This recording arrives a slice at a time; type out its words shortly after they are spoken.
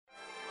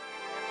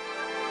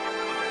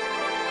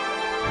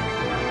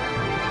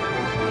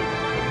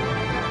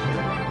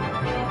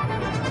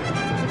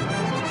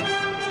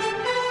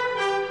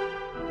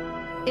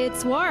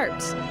It's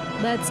warped.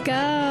 Let's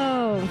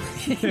go.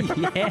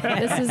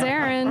 This is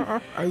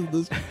Aaron.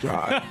 This is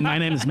John. My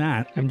name is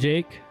Matt. I'm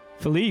Jake.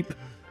 Philippe.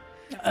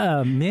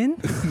 Min?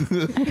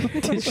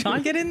 Did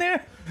Sean get in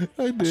there?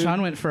 I did.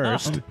 Sean went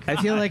first. I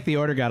feel like the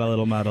order got a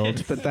little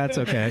muddled, but that's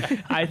okay.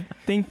 I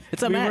think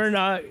It's a we mess. were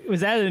not.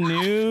 Was that a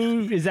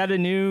new? Is that a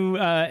new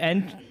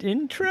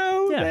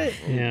intro? Yeah.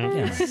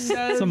 It's It's a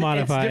different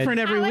modified.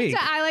 every week.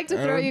 I like to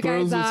throw Aaron you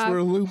throws guys us for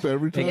a off. loop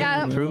every time.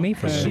 Yeah. Threw me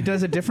for She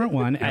does a different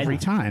one every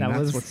time.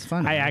 That's what's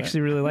fun. I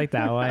actually really like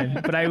that one,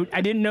 but I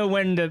didn't know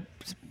when to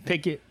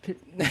pick it. When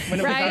it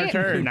was our Right?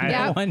 turn.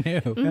 Yeah. No one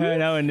knew.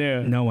 No one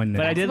knew. No one knew.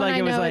 But I did When like I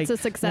it was know like it's a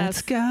success.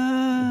 Let's go.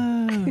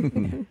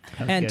 And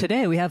good.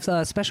 today we have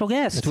a special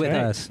guest with right.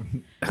 us.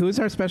 Who's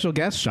our special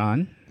guest,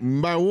 Sean?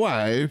 My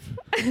wife.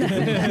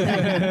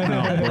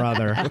 Oh,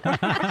 brother.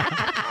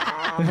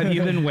 Have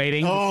you been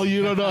waiting? Oh,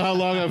 you don't know how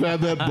long I've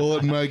had that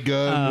bullet in my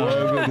gun.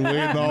 I've been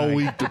waiting all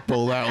week to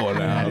pull that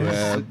one out,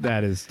 man.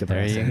 That is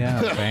There you depressing.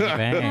 go.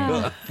 Bang,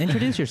 bang.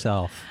 Introduce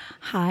yourself.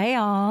 Hi,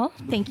 all.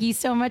 Thank you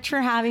so much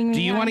for having me.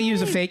 Do you on want to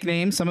use a here. fake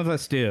name? Some of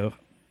us do.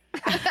 We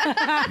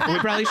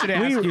probably should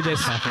ask you this.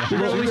 We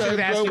probably should have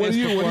asked What do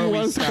you you this want before we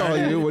us to call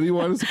started. you? What do you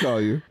want us to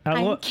call you?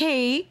 I'm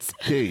Kate.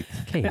 Kate.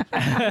 Kate.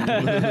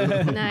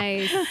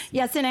 Nice.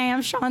 Yes, and I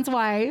am Sean's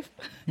wife.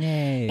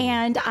 Yay.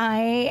 And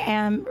I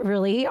am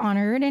really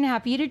honored and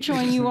happy to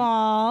join you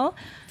all.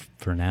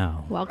 For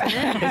now. Welcome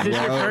in. Is this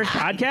your first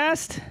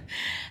podcast?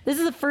 This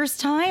is the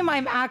first time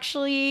I'm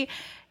actually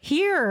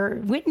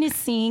here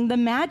witnessing the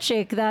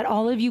magic that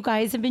all of you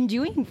guys have been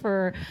doing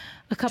for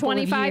a couple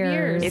 25 of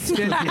years. years. It's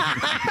been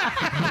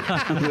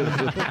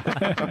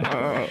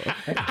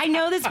I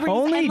know this brings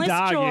Only endless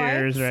dog joy.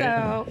 years, right?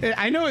 So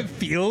I know it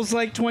feels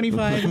like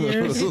 25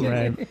 years.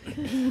 Right.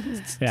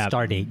 Yeah.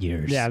 Start 8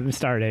 years. Yeah.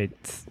 Start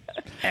dates.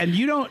 And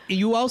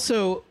you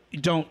also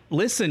don't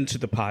listen to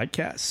the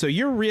podcast. So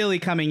you're really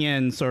coming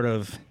in sort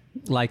of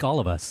Like all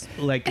of us.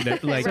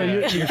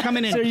 you're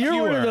coming in So you're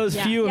one of pure. those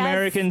few Yes.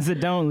 Americans that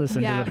don't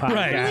listen Yeah. to the podcast.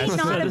 Right. really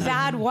not a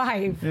bad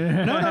wife.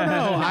 No.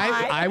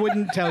 I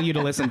wouldn't tell you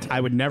to listen. I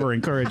would never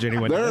encourage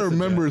anyone to There are listen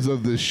to it. members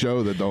of this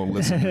show that don't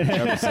listen to the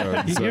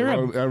episodes, so You're a-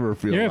 don't ever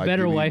feel You're like a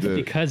better you need wife to-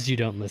 because you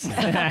don't listen.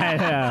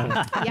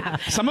 Yeah.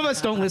 Some of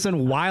us don't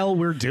listen while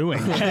we're doing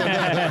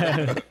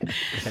it.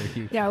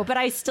 No, but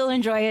I still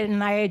enjoy it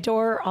and I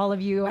adore all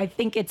of you. I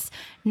think it's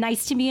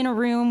nice to be in a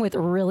room with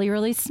really,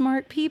 really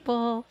smart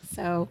people.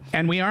 So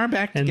And we are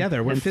back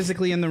together. We're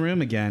physically in the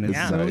room again. It's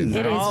Yeah. so It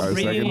nice. is. All Our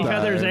breathing second each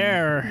other's time.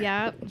 air.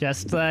 Yep.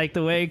 Just like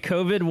the way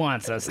COVID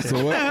wants us to.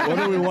 So what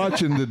are we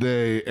watching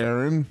today,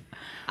 Aaron?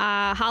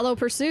 Hollow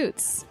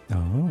Pursuits.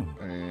 Oh.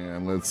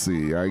 And let's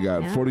see. I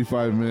got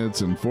 45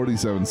 minutes and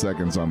 47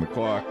 seconds on the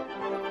clock.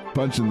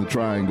 Punching the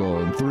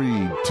triangle in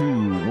 3,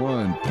 2,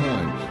 1,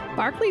 punch.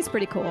 Barkley's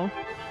pretty cool.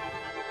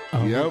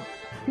 Yep.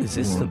 Is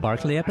this the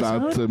Barkley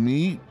About episode? to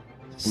meet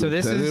So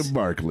this Lieutenant is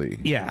Barkley.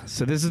 yeah.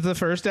 So this is the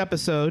first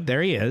episode.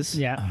 There he is.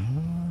 Yeah.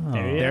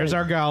 There he There's is.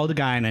 our gal,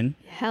 Guinan.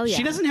 Hell yeah.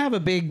 She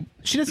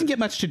doesn't get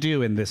much to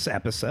do in this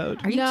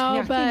episode. are you No,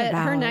 talking but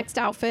her about- next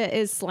outfit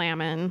is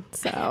slamming.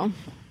 So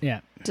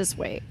Yeah. just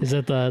wait. Is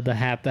that the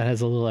hat that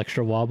has a little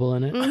extra wobble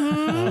in it?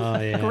 Oh,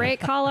 yeah. Great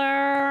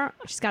color.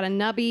 She's got a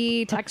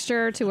nubby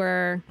texture to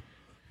her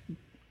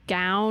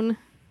gown.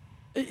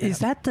 Is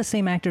that the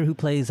same actor who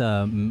plays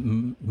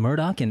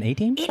Murdoch in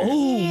A-Team?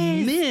 Oh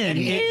man,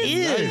 it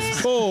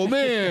is. Oh,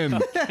 man.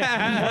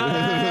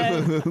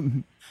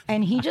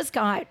 And he just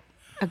got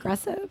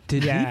aggressive.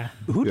 Did Yeah.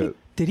 he? Who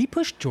did he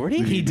push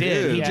Jordy? He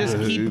did. He Yeah. just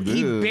he He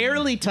did.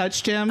 barely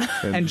touched him,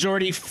 and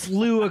Jordy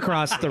flew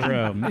across the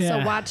room.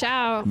 So watch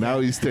out. Now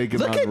he's taking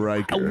Look on at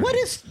Riker. what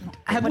is.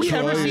 Have we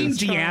ever Troy seen is-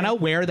 Deanna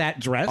wear that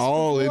dress?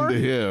 all before?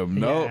 into him.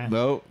 No, Yeah.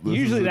 no. this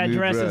Usually is a that new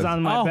dress is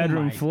on my Oh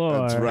bedroom my-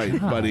 floor. That's right,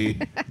 buddy.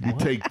 You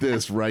take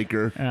this,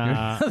 Riker.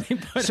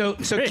 So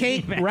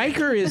Kate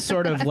Riker is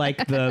sort of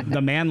like the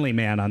manly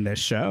man on this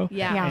show.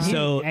 Yeah. Yeah.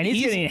 So And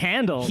he's getting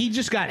handled. He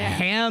just got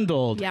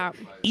handled Yeah.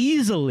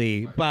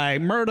 easily by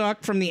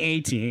Murdoch from the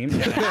A-Team.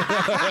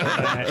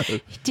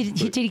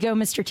 Did he go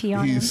Mr. T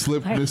on He him?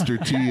 slipped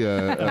Mr. T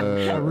a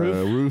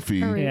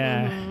roofie.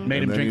 Yeah.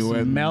 Made him And then drink he some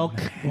went- milk.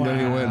 Then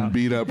he went and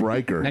beat up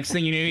Riker. Next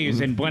thing you knew, he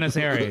was in Buenos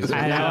Aires. I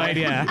had no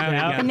idea. how he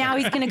got And now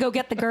he's going to go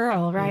get the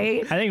girl,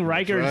 right? I think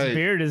Riker's right.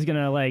 beard is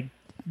gonna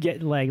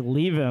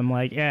leave him.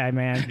 Like, yeah,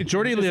 man.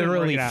 Jordy This isn't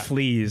literally working out.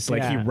 flees,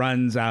 like he Yeah.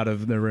 runs out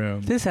of the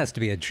room. This has to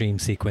be a dream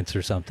sequence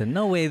or something.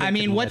 No way. They I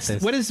mean, could let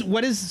this-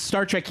 what is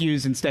Star Trek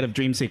use instead of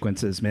dream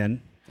sequences,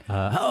 man? the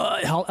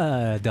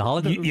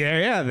hologram?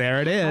 Yeah,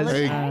 there it is.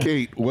 Hey,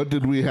 Kate, what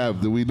did we have?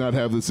 Did we not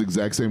have this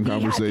exact same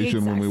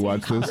conversation when we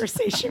watched this?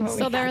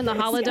 So they're in the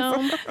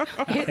holodome.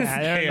 They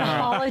The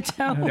are.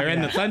 holodome. They're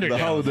in the The Thunderdome.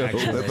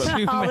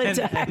 holodeck.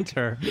 Holodeck.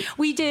 Enter.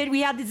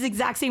 We had this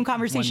exact same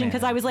conversation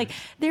because I was like,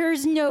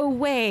 there's no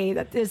way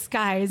that this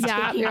guy is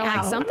Yeah, taking you're like,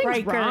 out something's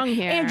Riker wrong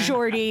here. and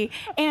Jordy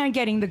and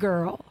getting the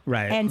girl.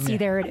 Right. And see,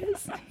 there it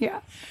is. Yeah.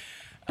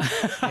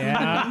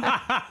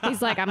 Yeah.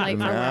 He's like, I'm late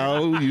And for work.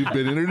 now you've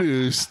been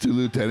introduced to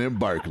Lieutenant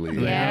Barkley.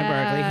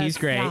 Yeah. Berkeley, he's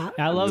great. Yeah.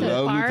 I love To it.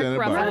 Love Bark Lieutenant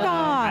Rubber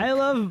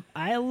Barkley.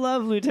 I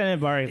love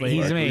Lieutenant Barkley. He's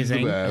Barkley's the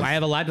amazing. best. I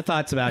have a lot of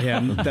thoughts about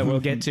him that we'll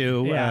get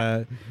to.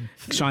 Yeah.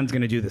 Sean's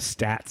going to do the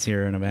stats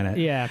here in a minute.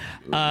 Yeah.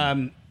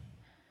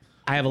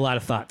 I have a lot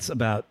of thoughts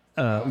about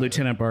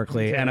Lieutenant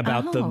Barkley and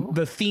about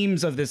the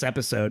themes of this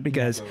episode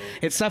because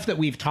it's stuff that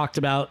we've talked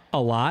about a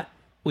lot.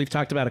 We've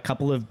talked about a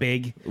couple of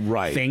big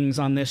things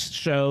on this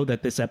show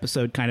that this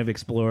episode kind of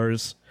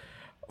explores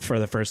for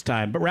the first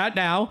time. But right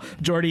now,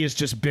 Jordy is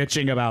just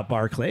bitching about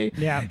Barkley.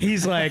 Yeah.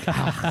 He's like,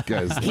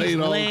 Guy's he's late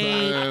all the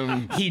late.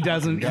 time. He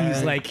doesn't,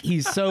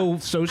 he's so I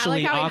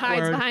socially like how he hides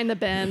awkward. behind the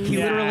bin. He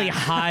Yeah. literally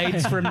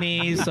hides from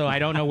me, so I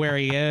don't know where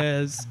he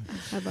is.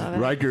 I love it.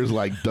 Riker's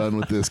like done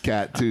with this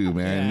cat too,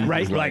 man. Right,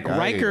 He's like I am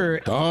Riker.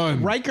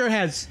 done. Riker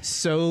has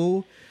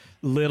so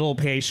little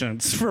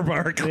patience for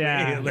Barkley.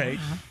 Yeah. Like,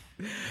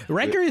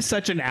 Riker is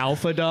such an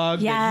alpha dog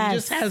that he Yes.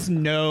 just has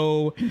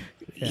no.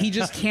 He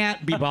just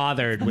can't be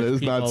bothered with Does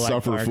people not like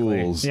suffer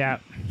Barkley. fools. Yeah.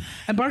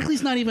 And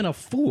Barkley's not even a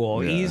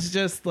fool. Yeah. He's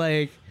just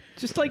like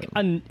Just like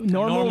a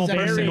normal person.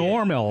 person.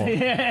 Normal.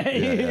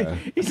 Yeah.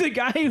 He's a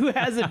guy who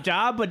has a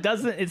job but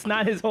doesn't. It's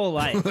not his whole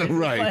life. It's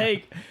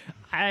Right.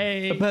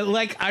 Like But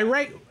like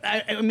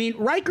I mean,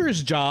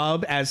 Riker's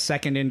job as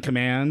second in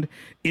command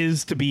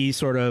is to be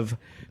sort of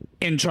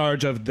in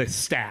charge of the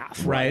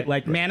staff, right?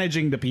 Like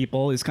managing the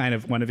people is kind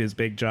of one of his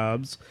big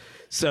jobs.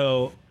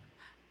 So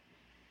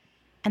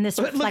And this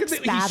look at reflects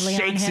badly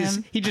on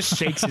him. he just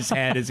shakes his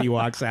head as he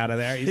walks out of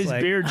there. He's his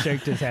like, beard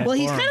shaked his head. well,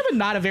 he's for him. kind of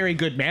not a very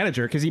good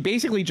manager because he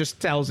basically just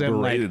tells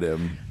him like, Berated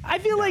him. I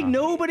feel like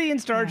nobody in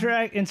Star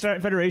Trek in Star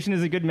Federation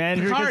is a good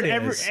manager. 'cause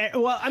Picard is.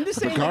 Well, I'm just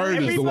saying. Picard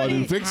is the one who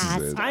everybody-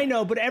 fixes it. I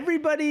know, but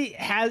everybody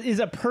is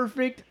a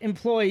perfect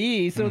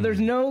employee, so there's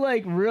no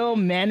like real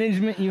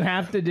management you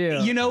have to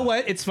do. You know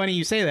what? It's funny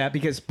you say that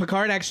because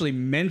Picard actually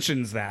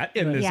mentions that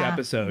in this Yeah.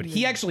 episode.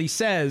 He actually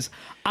says,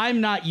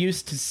 I'm not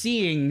used to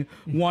seeing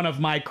one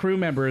of my crew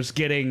members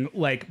getting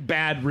like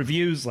bad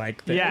reviews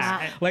like this.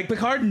 Yeah. Like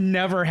Picard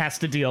never has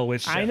to deal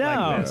with shit I know.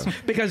 like this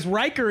because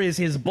Riker is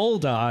his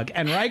bulldog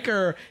and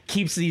Riker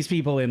keeps these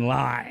people in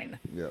line.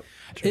 Yep.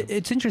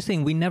 It's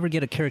interesting. We never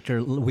get a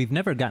character. We've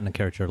never gotten a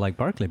character like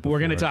Barkley before. We're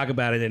going to talk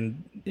about it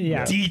in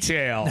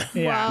detail.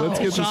 Yeah. Let's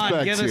get the Sean,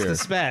 specs give us here. the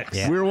specs.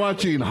 Yeah. We're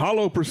watching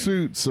Hollow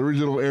Pursuits,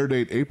 original air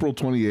date April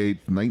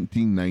 28th,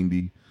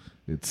 1990.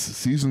 It's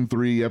season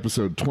 3,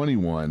 episode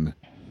 21.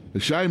 A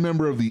shy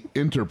member of the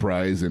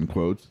Enterprise, in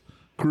quotes,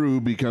 crew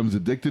becomes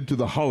addicted to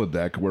the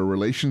holodeck where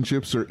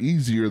relationships are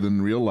easier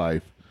than real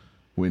life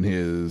when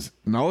his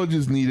knowledge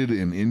is needed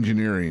in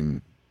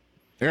engineering.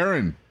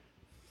 Aaron,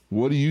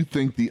 what do you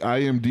think the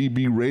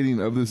IMDb rating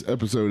of this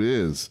episode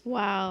is?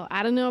 Wow.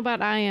 I don't know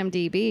about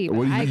IMDb. But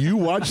What do you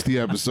watched the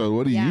episode?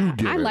 What do you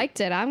give I it? liked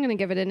it. I'm going to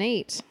give it an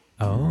 8.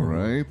 All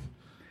right.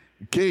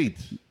 Kate,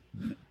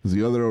 as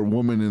the other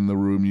woman in the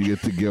room, you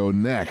get to go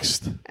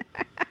next.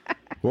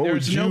 What would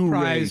There's you no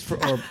prize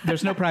rate?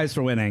 there's no prize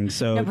for winning,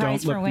 so No don't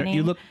prize look for winning.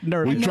 you look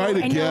nervous. We No, try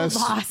to I know guess.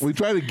 loss. We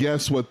try to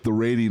guess what the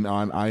rating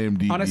on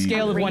IMDb. On a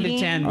scale of 1 to Rating?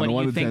 10, On what a do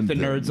 1 you to think 10 the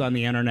thing. nerds on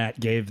the internet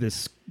gave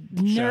this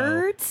show?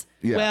 Nerds?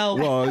 Yeah.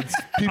 well, it's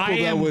people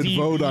that would IMDb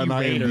vote on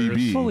raters.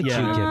 IMDb What would you give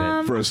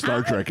it? for a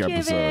Star Trek I would give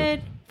episode.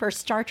 it- for a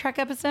Star Trek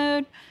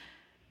episode,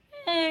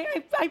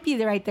 I'd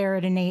be right there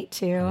at an 8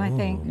 too. I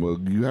think. Well,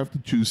 you have to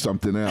choose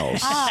something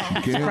else.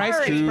 You can't Price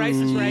is right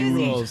choose-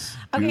 rules.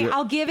 Okay,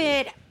 I'll give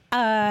it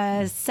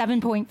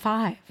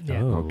 7.5.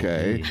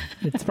 Okay.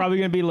 It's probably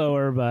going to be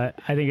lower, but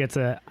I think it's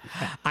a.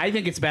 I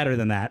think it's better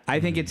than that. I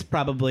think it's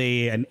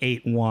probably an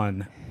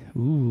 8-1.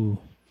 Ooh.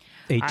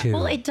 8-2.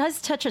 Well, it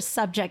does touch a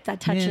subject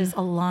that touches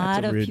a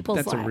lot of people's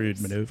That's lives. a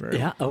rude maneuver.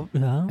 yeah. Oh,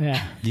 no.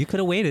 Yeah. You could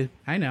have waited.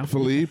 I know.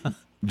 Philippe,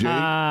 Jake.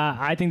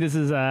 I think this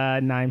is a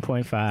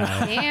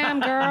 9.5. Damn,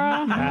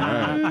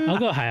 girl. I'll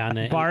go high on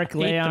it. Bark,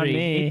 lay on 8-3,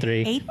 me.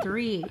 8-3.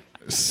 8.3.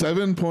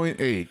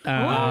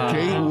 7.8.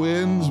 Kate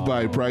wins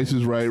by Price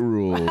is Right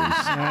rules.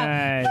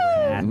 Nice.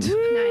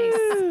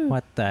 Nice.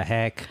 What the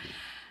heck?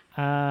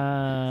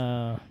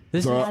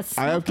 This So Yes,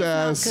 I have to smoke is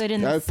not ask. good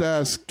in I have this. to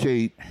ask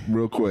Kate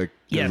real quick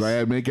because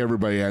Yes. I make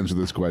everybody answer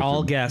this question.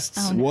 All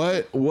guests.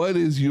 What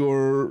is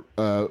your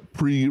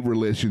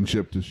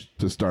pre-relationship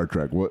to Star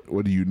Trek?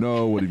 What do you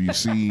know? What have you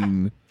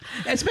seen?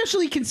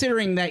 Especially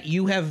considering that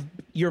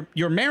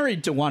you're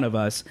married to one of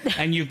us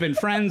and you've been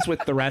friends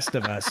with the rest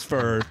of us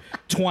for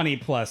 20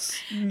 plus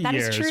That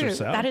years is true. or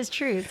so. That is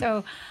true.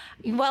 So,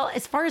 well,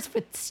 as far as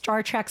with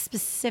Star Trek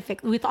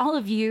specific, with all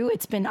of you,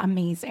 it's been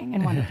amazing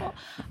and wonderful.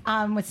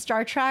 With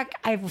Star Trek,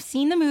 I've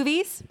seen the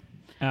movies,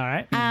 All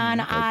right. and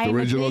I The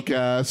original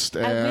cast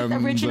and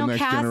with original the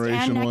Next cast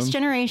Generation and Next ones?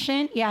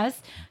 Generation.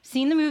 Yes,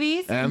 seen the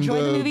movies, And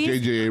enjoyed the the movies.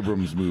 J.J.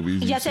 Abrams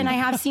movies. Yes, and I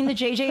have seen the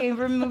J.J.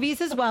 Abrams movies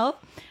as well.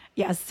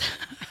 Yes.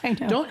 I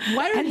know. Don't.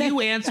 Why are you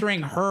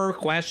answering her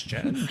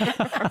question?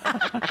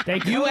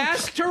 You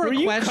asked her Were a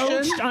you question.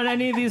 coached on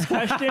any of these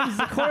questions?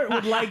 The court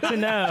would like to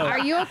know. Are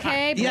you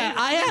okay? Yeah,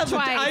 I have.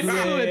 Twice. I'm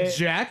to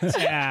object.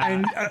 Yeah.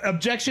 And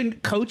objection.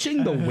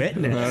 Coaching the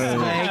witness.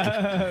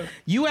 Like,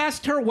 you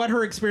asked her what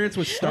her experience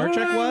with Star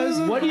Trek was.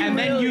 What do you and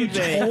then really you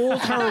think? told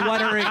her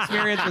what her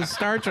experience with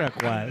Star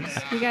Trek was.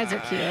 You guys are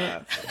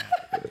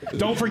cute.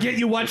 Don't forget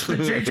you watched the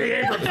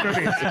J.J. Abrams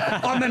movies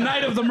on the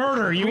night of the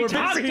murder. You were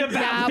talked busy,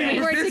 about Yeah, we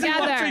were busy together.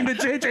 watching the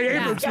J.J.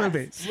 Abrams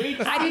movies.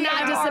 I did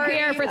not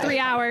disappear for 3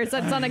 hours.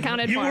 That's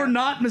unaccounted You for. were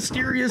not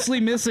mysteriously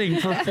missing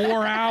for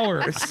 4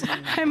 hours.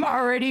 I'm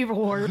already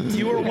warped.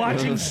 You were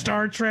watching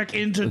Star Trek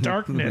Into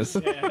Darkness.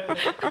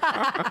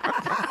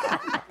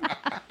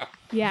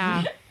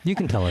 Yeah. You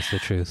can tell us the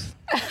truth.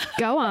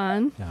 Go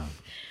on.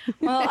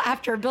 Well,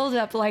 after a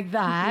build-up like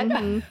that,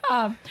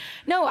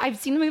 no, I've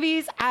seen the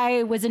movies.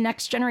 I was a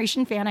Next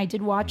Generation fan. I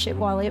did watch it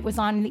while it was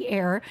on the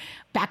air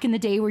back in the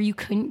day where you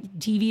couldn't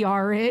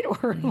DVR it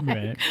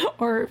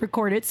or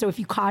record it. So if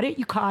you caught it,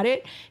 you caught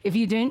it. If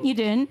you didn't, you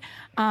didn't.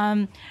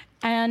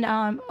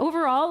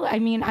 Overall, I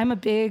mean,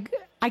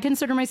 I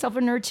consider myself a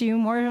nerd too,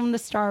 more on the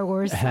Star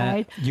Wars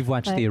side. You've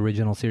watched but the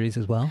original series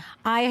as well?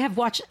 I have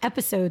watched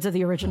episodes of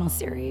the original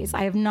series.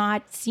 I have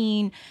not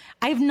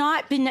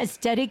been as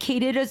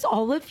dedicated as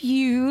all of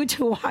you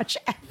to watch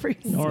every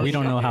single We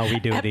don't know how we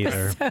do it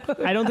either.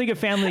 I don't think a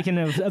family can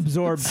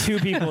absorb two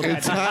people.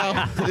 It's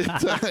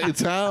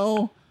it's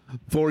how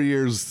 4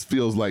 years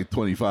feels like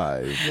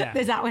 25. Yeah.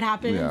 Is that what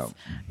happens?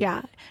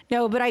 Yeah.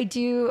 No, but I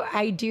do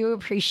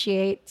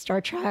appreciate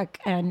Star Trek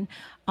and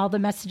all the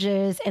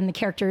messages and the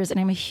characters, and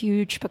I'm a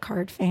huge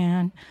Picard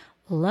fan.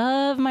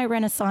 Love my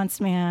Renaissance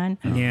man.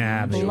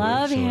 Yeah,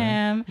 Love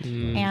him.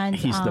 And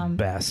he's the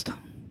best.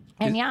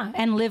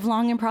 and live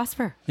long and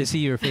prosper. Is he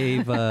your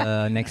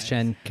fave next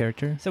gen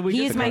character? So we He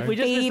just, is my we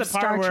just fave missed the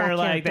part Star where Trek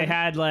like they character.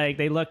 had like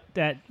they looked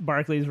at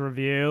Barclay's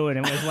review and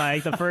it was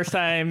like the first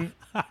time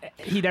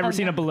he'd ever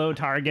seen a below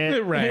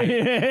target. Right.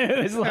 It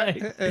was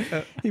like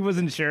he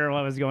wasn't sure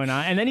what was going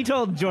on, and then he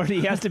told Jordy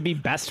he has to be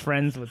best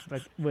friends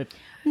with.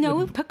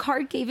 No,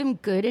 Picard gave him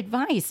good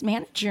advice,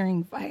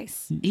 managing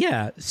advice.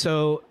 Yeah.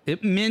 So,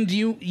 Mind,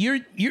 you're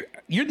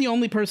the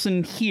only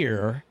person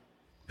here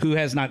who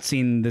has not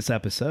seen this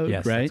episode,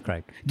 Yes, right? that's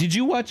correct. Did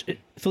you watch it?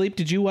 Philippe,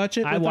 did you watch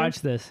it? I with her?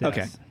 watched this. Yes.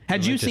 Okay.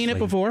 Had you seen it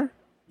Religiously. before?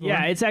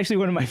 Yeah, it's actually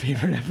one of my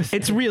favorite episodes.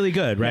 It's really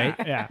good, right?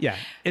 Yeah.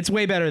 It's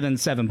way better than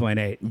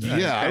 7.8.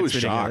 Yeah, I was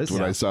That's shocked ridiculous.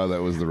 when I saw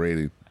that was the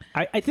rating.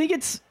 I think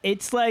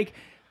it's like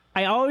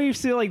I always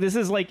feel like this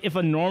is like if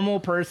a normal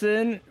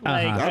person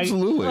like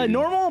Absolutely. a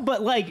normal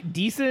but like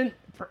decent.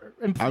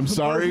 I'm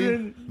sorry.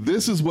 person-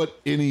 This is what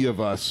any of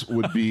us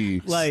would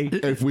be Like-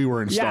 if we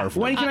were in Yeah. Starfleet.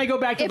 When can I go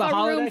back to If the a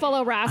holiday? room full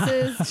of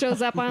Rasses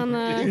shows up on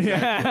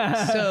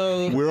the...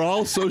 So We're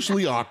all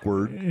socially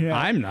awkward.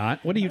 I'm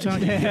not. What are you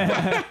talking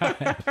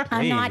about?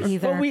 I'm not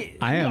either. But we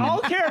I am- all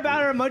care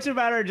about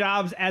our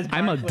jobs as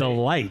I'm a Barclay.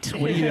 delight.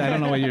 What are you? I don't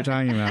know what you're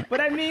talking about.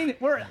 But I mean,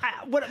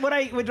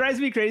 what drives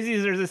me crazy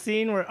is there's a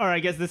scene where, or I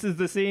guess this is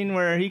the scene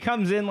where he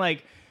comes in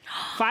like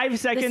 5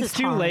 seconds is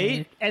too hard.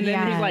 late, and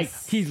then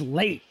Yes. he's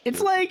late. It's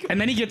like, And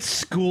then he gets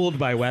schooled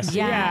by Wesley.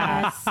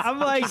 Yes. I'm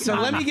like, So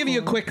let me give you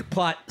a quick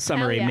plot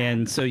summary, Hell yeah.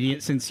 Min. So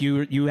since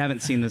you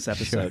haven't seen this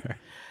episode,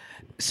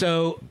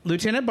 so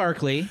Lieutenant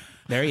Barclay,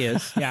 there he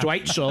is. Yeah.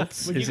 Dwight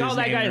Schultz. would you is call his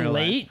that name guy in real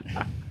life. late?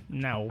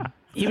 No.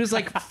 He was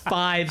like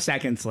 5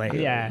 seconds late.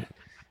 Yeah.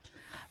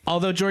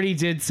 Although Jordy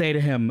did say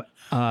to him,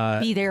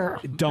 Be there.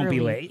 Don't be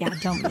early. late. Yeah,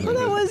 don't be That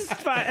late. was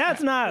fine.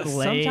 That's not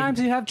late. Sometimes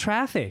you have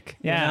traffic.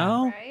 Yeah. You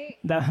know?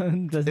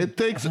 That doesn't- It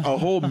takes a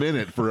whole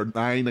minute for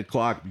 9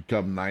 o'clock to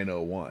become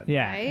 9:01.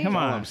 yeah. Right? Come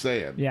That's all on. I'm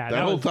saying. Yeah, that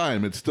that whole was-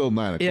 time it's still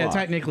 9 o'clock. yeah,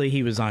 technically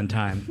he was on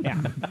time. Yeah.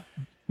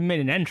 We made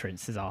an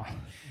entrance is all.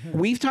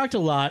 We've talked a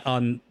lot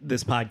on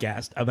this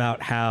podcast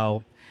about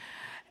how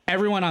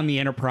everyone on the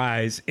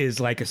Enterprise is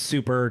like a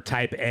super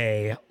type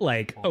A,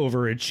 like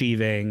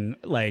overachieving,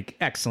 like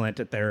excellent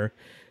at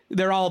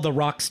they're all the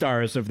rock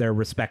stars of their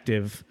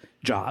respective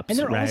jobs. And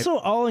they're right? also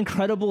all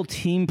incredible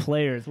team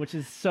players, which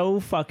is so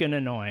fucking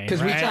annoying.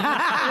 'Cause we right?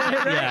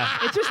 Yeah.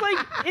 It's just like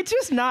it's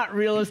just not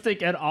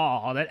realistic at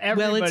all. That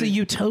everybody. Well, it's a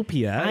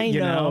utopia. I you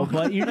know,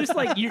 but you're just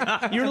like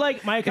you're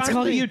like my. It's called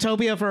constant-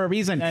 utopia for a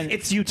reason. And-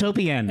 It's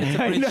utopian.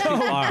 I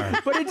know,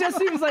 but it just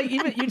seems like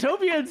even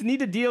utopians need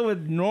to deal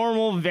with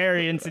normal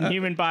variance in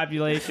human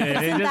population.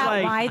 It's Isn't just that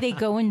like why they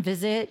go and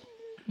visit,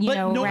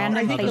 no, random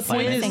I think the places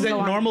point is and that go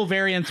on? normal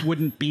variants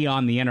wouldn't be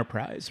on the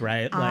Enterprise,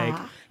 right? Like,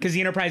 because the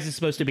Enterprise is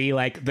supposed to be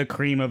like the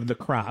cream of the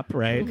crop,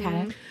 right?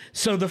 Okay.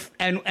 So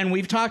and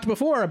we've talked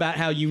before about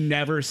how you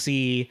never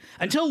see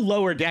until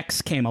Lower Decks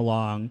came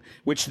along,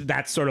 which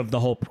that's sort of the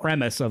whole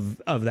premise of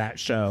that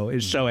show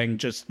is showing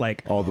just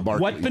like All the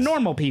Barclays. what the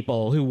normal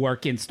people who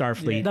work in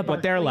Starfleet, The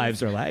what their Barclays.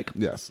 lives are like.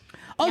 Yes.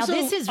 Also,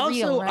 this is also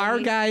real, our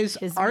right? guys,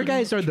 Is our real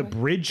guys are the true.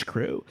 bridge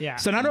crew. Yeah.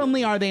 So not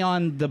only are they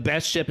on the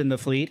best ship in the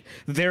fleet,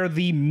 they're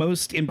the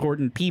most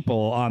important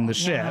people on the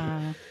ship.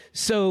 Yeah.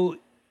 So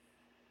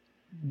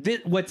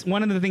what's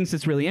one of the things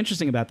that's really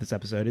interesting about this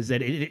episode is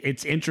that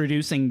it's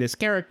introducing this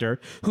character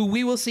who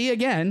we will see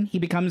again. He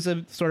becomes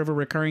a sort of a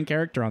recurring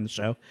character on the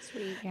show.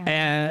 Sweet, yeah.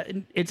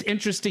 And it's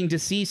interesting to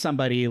see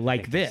somebody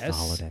like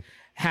this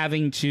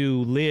having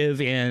to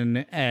live in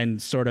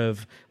and sort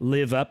of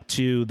live up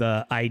to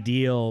the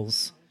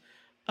ideals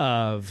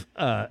of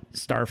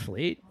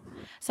Starfleet.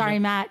 Sorry,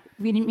 Matt.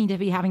 We didn't mean to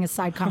be having a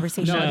side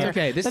conversation. No, it's here.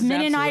 okay. This but is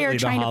Min and I are absolutely the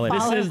trying to holodeck.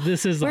 follow.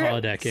 This is the We're-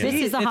 holodeck. Yeah. This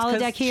is the It's 'cause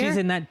holodeck here. She's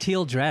in that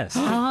teal dress.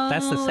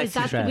 That's the sexy is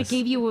that dress. what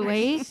gave you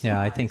away?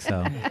 Yeah, I think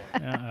so.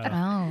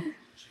 Oh.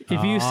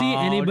 If you see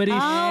anybody,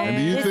 And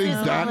do you This think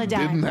is that holodeck.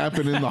 didn't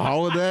happen in the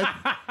holodeck?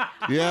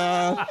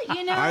 Yeah.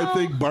 You know, I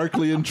think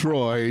Barkley and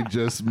Troy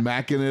just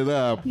macking it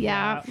up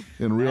Yeah.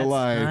 in real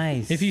life.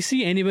 Nice. if you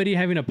see anybody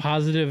having a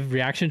positive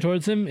reaction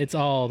towards him, it's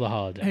all the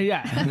holodeck.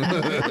 Yeah,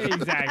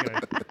 exactly.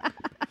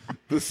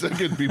 The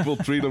second people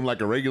treat him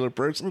like a regular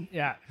person,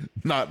 Yeah.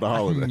 not the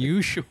holodeck.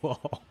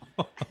 unusual.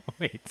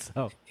 Wait,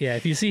 so Yeah,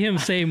 if you see him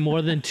say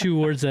more than 2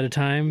 words at a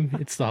time,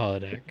 it's the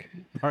holodeck.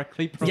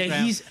 Barclay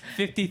program. he's-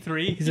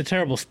 53. He's a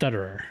terrible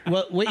stutterer.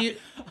 What you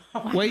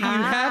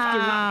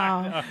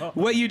have to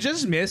what you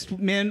just missed,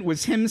 Min,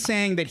 was him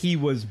saying that he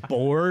was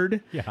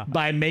bored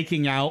by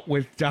making out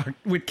with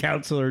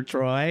Counselor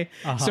Troy.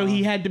 So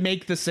he had to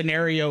make the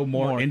scenario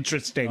more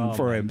interesting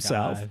for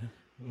himself.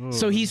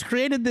 So he's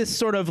created this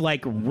sort of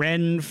like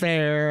Ren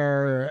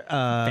Fair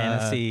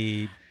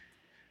Fantasy.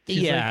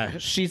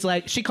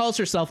 she calls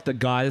herself the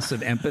goddess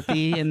of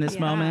empathy in this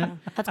moment.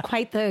 that's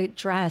quite the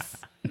dress.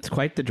 It's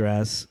quite the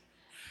dress.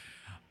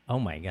 Oh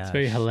my god.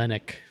 Very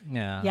Hellenic.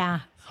 Yeah. Yeah.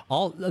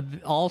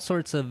 All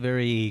sorts of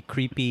very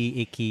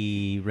creepy,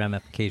 icky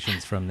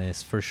ramifications from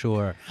this for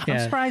sure. Yeah. I'm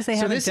surprised they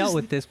So haven't this dealt is-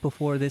 with this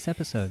before this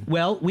episode.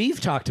 Well, we've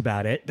talked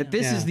about it, but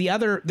this is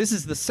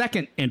the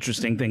second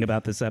interesting thing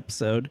about this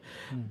episode,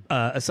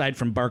 aside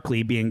from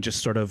Barkley being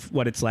just sort of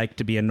what it's like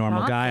to be a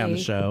normal guy on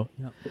the Broccoli. show.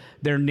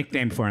 Their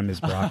nickname for him is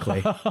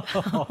Broccoli.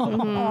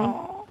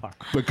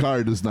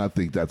 Picard does not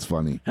think that's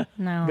funny.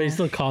 No. But he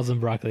still calls him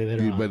broccoli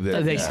later on. But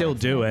They still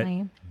do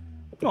it.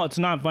 Well, it's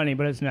not funny,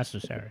 but it's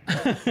necessary.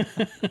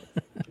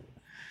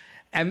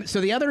 And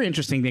so the other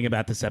interesting thing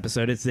about this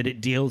episode is that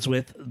it deals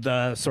with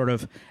the sort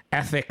of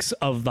ethics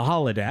of the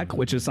holodeck,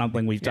 which is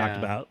something we've talked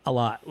about a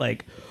lot.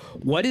 Like,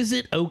 what is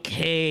it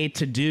okay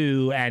to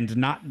do and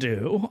not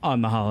do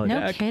on the holodeck?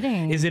 No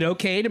kidding. Is it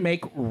okay to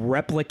make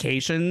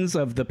replications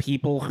of the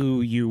people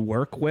who you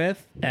work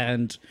with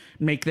and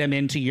make them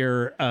into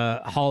your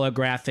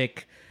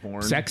holographic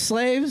sex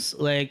slaves?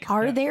 Like,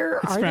 Are there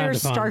frowned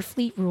upon.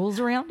 Starfleet rules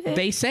around it?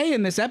 they say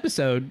in this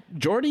episode,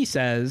 Geordi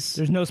says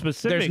There's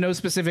no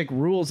specific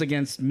rules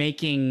against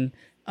making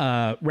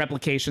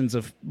replications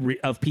of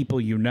people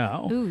you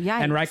know. Ooh, yeah.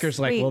 And Riker's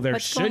like, well, there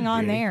what's should going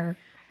on be. there?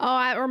 Oh,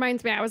 that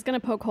reminds me. I was going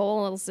to poke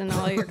holes in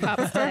all your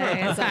cups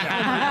today. So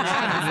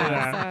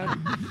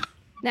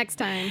next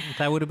time.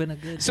 That would have been a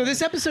good. So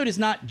this episode is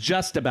not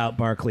just about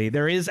Barkley.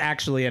 There is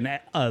actually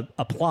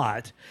a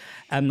plot.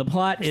 And the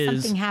plot There's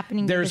is something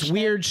happening to the there's ship.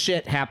 weird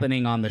shit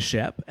happening on the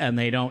ship, and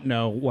they don't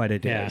know what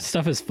it is. Yeah,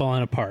 stuff is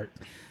falling apart.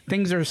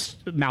 Things are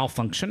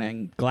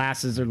malfunctioning.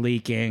 Glasses are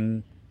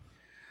leaking.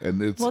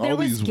 And it's Well, all there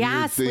was these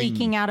gas weird things.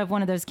 leaking out of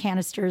one of those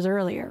canisters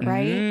earlier,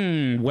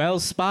 right? Well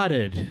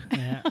spotted.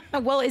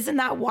 Well, isn't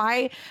that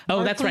why?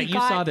 Oh, that's right. You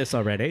saw this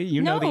already.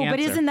 You know the answer. but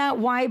isn't that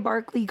why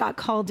Barkley got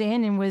called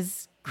in and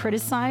was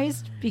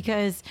criticized?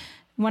 Because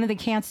one of the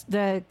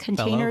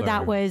container over.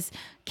 that was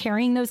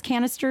carrying those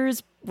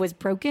canisters was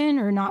broken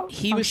or not.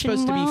 He was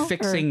supposed to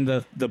functioning be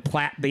well,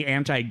 fixing the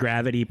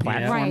anti-gravity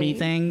platformy right,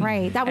 thing.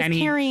 Right. That was and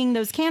carrying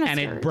those canisters.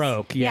 and it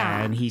broke.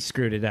 Yeah, and he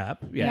screwed it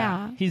up.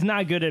 yeah. He's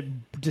not good at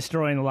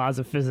destroying the laws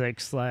of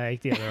physics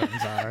like the other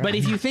ones are. But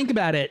if you think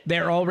about it,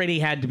 there already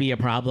had to be a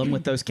problem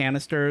with those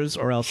canisters,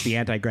 or else the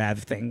anti-grav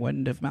thing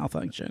wouldn't have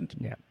malfunctioned.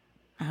 yeah.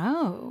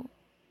 Oh.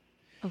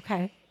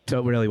 Okay. So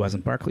it really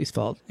wasn't Barkley's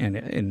fault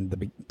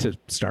to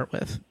start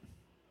with.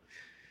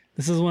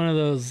 This is one of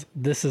those.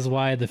 This is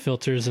why the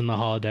filters in the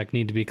holodeck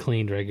need to be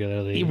cleaned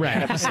regularly.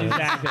 Right.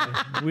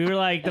 Exactly. We were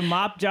like, the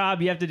mop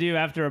job you have to do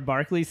after a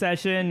Barkley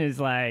session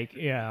is like,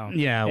 Yeah,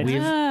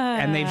 it's-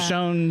 and they've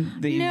shown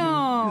the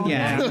No.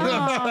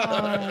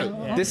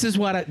 Yeah. This is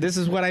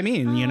what I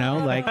mean, you know,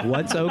 like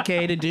what's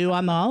okay to do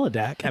on the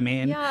holodeck. I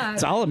mean, Yeah.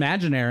 it's all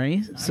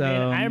imaginary. So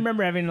I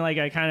remember having like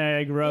a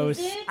kind of gross.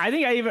 Is it? I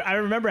think I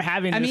remember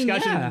having a I mean,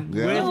 discussion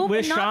yeah. with, No, but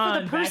with not for Sean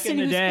the back person in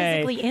the who's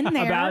day physically in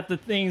there. about the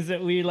things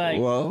that we like.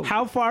 Well-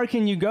 how far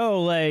can you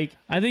go? Like,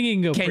 I think you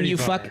can go. Can pretty you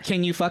far. fuck?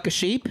 Can you fuck a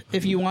sheep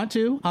if you want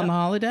to on the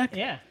holodeck?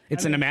 yeah,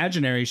 It's I an mean,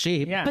 imaginary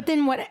sheep. Yeah, But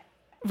then what?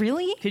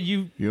 Really? could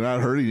you? You're not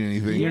hurting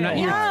anything. You're not.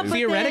 Yeah, but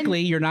theoretically,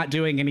 you're not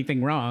doing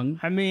anything wrong.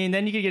 I mean,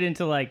 then you could get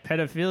into like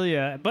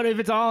pedophilia. But if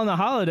it's all on the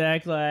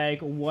holodeck, like,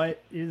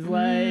 what is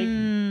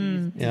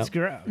like? It's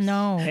gross.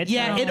 No.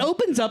 Yeah, it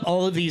opens up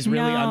all of these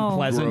really No.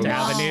 unpleasant Gross.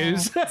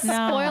 avenues.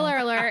 No. Spoiler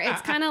alert!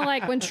 It's kind of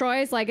like when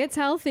Troy's like, "It's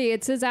healthy.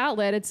 It's his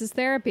outlet. It's his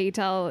therapy."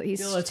 Till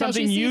it's till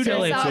something she you sees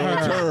do.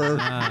 herself.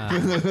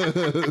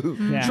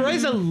 Yeah.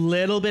 Troy's a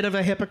little bit of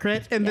a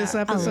hypocrite in this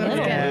episode.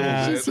 little.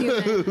 Yeah. She's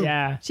human.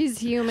 Yeah. She's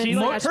human. She,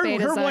 slash her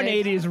betazoid.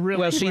 180 is really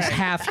Well, she's right.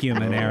 half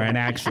human, Aaron,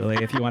 actually,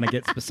 if you want to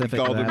get specific.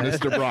 Called him about it.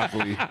 Mr.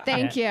 Broccoli.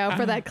 Thank you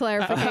for that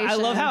clarification. I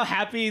love how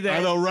happy that.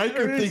 I know,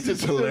 Riker thinks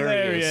it's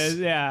hilarious.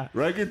 Yeah.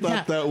 Riker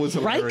thought that was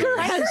hilarious.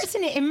 Riker's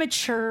an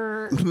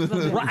immature.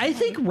 I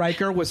think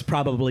Riker was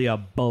probably a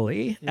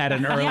bully at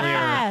an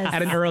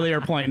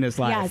earlier point in his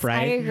life, Yes,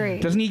 right? I agree.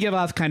 Doesn't he give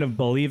off kind of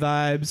bully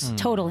vibes?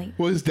 Totally.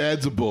 Well, his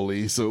dad's a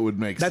bully, so it would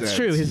make sense. That's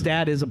true. His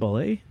dad is a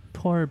bully.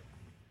 Poor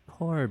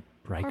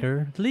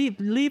Riker.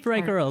 Leave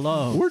Riker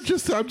alone.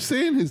 I'm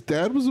saying his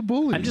dad was a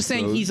bully. I'm just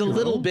saying so, he's a you know.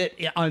 little bit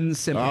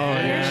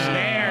unsympathetic. Oh, yeah.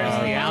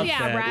 There's the Oh outfit.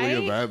 yeah, right.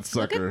 Look at that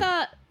sucker. Look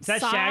at Is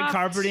that soft. shag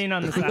carpeting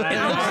on the It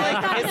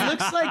side?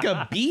 looks like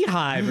a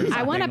beehive or something.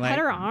 I want to like, pet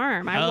her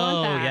arm. I oh,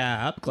 want that.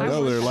 yeah, up close.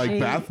 No, they're like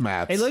bath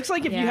mats. It looks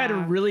like if you had a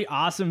Yeah. really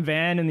awesome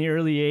van in the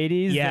early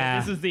 80s. Yeah.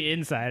 This is the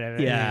inside of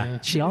it. Yeah.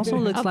 She also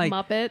looks Of like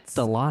Muppets.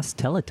 the lost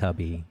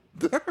Teletubby.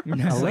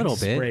 A little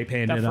bit. Spray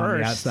painted The on the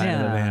first. outside of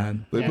the Yeah.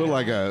 van. They put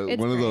like It's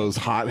one of great. those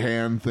hot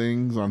hand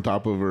things on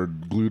top of her,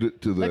 glued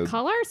it to The the.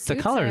 color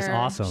suits color is her.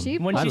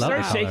 awesome. When I she love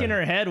starts the color. shaking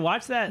her head,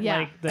 watch that. Yeah.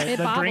 Like It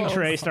the drink bobbles.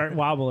 tray start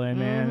wobbling,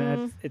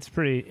 man. It's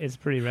pretty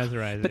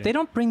mesmerizing. But they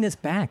don't bring this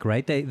back,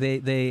 right?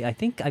 They I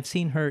think I've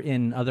seen her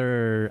in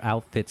other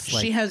outfits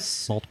like She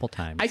has multiple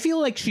times. I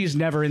feel like she's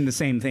never in the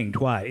same thing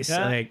twice.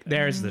 Yeah. Like,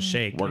 there's the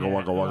shake. Wugga,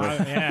 wugga,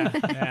 wugga.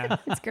 Yeah.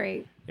 It's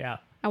great. Yeah.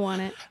 I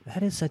want it.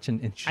 That is such an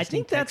interesting I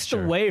think that's the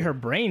texture. way her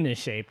brain is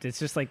shaped. It's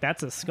just like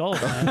that's a skull.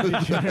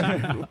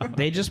 Man.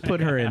 They just put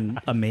her in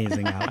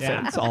amazing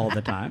outfits all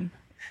the time.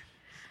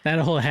 That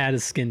whole hat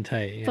is skin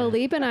tight. Yeah.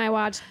 Philippe and I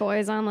watched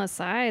Boys on the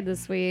Side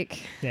this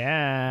week.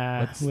 Yeah.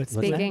 What's that?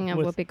 Speaking of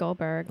with- Whoopi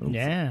Goldberg,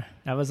 Yeah.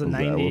 That was a Was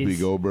that 90s. Whoopi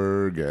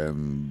Goldberg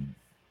and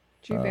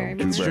Drew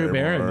Barrymore, It's Drew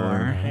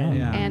Barrymore.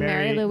 Yeah. and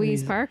Mary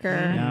Louise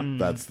Parker.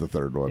 that's the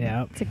third one.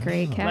 Yeah. It's a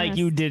great cast. Like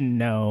you didn't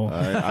know.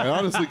 I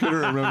honestly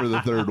couldn't remember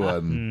the third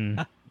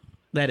one.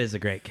 That is a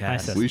great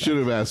cast. said- We should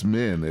have asked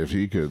Min if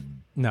he could.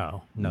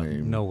 No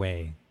Name.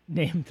 way.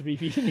 Name three.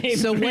 Name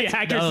So three what?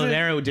 actresses. Oh,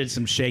 there did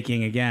some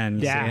shaking again.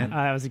 You Yeah, see it?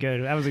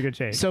 that was a good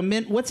shake. So,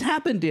 Mint, what's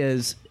happened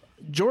is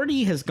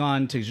Jordy has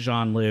gone to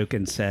Jean-Luc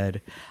and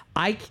said,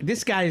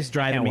 this guy is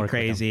driving Can't me work with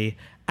crazy.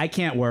 I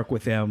can't work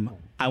with him.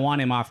 I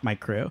want him off my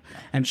crew.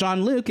 And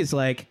Jean-Luc is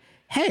like,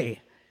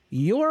 hey,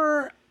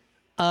 you're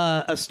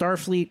a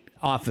Starfleet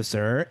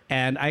officer,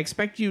 and I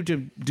expect you to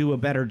do a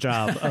better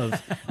job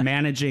of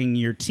managing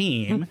your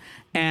team.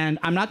 And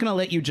I'm not going to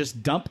let you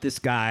just dump this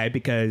guy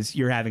because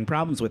you're having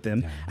problems with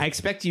him. I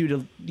expect you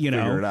to,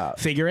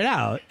 figure it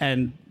out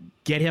and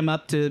get him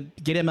up to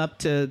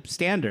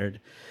standard.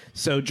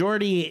 So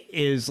Geordi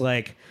is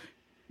like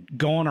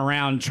going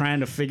around trying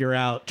to figure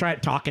out,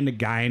 talking to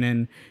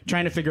Guinan,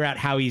 trying to figure out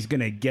how he's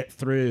going to get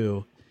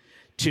through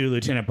to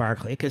Lieutenant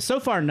Barclay, because so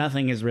far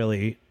nothing has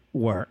really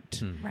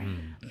worked. Right.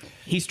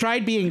 He's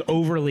tried being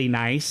overly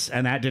nice,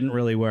 and that didn't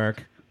really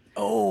work.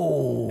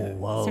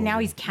 So now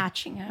he's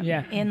catching him.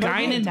 Yeah. In the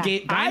Guinan deck.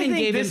 gave I think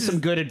him this some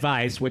is- good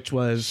advice, which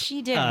was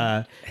She did.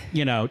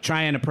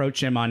 Try and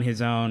approach him on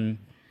his own.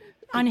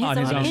 on his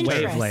own own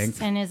interests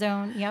wavelength. and his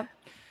own. Yep.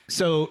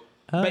 So,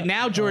 but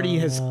now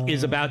Geordi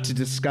is about to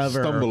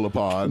discover Stumble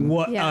upon.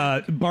 what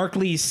Yeah.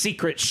 Barclay's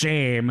secret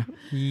shame.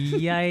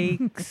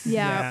 Yikes.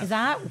 Yeah. Is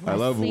that? I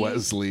love Wesley?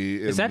 Wesley.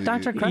 Is that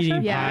Dr. Crusher?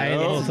 Yeah.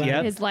 Oh,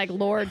 Yep. His like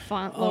Lord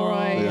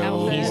Fauntleroy Yeah,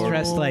 outfit. He's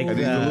dressed like And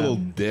he's a little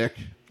dick.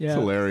 Yeah. It's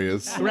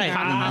hilarious. Right.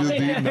 He's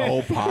just eating the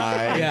whole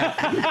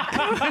pie.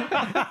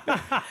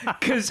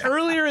 Because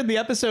earlier in the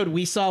episode,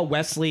 we saw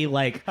Wesley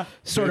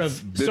sort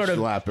of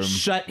slap him.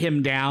 shut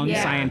him down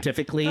Yeah.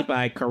 scientifically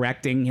by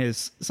correcting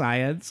his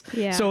science.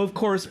 Yeah. So of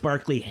course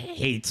Barclay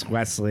hates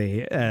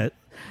Wesley.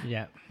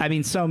 Yeah. I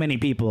mean, so many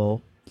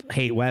people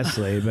hate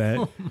Wesley,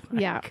 but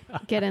Yeah.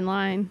 Get in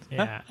line.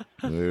 Yeah.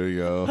 There you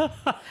go.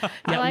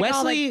 I like all the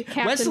Wesley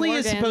Captain is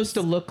Morgans. supposed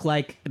to look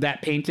like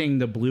that painting,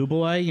 the Blue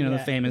Boy. You know, the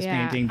Yeah. famous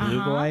Yeah. painting,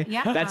 Blue Boy.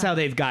 Yeah. That's how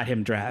they've got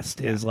him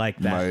dressed. Is like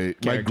that. My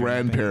character.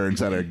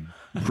 grandparents had a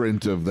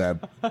print of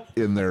that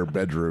in their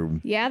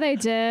bedroom. Yeah, they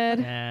did.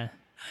 Yeah.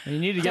 You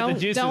need to get the Don't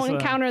juices. don't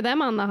encounter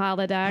them on the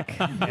holodeck.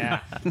 Yeah.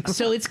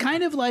 So it's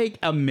kind of like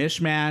a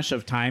mishmash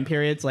of time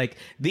periods. Like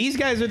these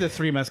guys are the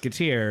Three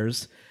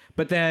Musketeers,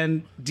 but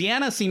then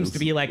Deanna seems to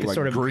be like a like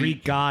sort of Greek.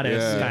 Greek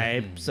goddess Yeah.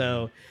 type.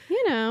 So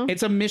You know.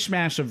 it's a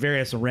mishmash of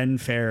various Ren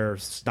Fair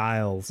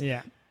styles.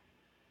 Yeah.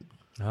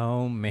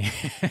 Oh man.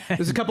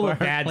 There's a couple of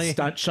bad Barclay.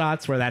 stunt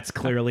shots where that's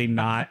clearly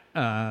not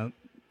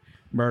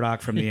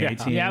Murdoch from the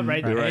A-Team. Yeah,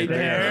 right Right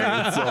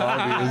there. It's so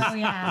obvious. Oh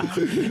yeah.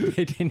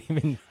 They didn't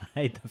even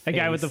hide the face. The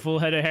guy with the full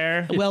head of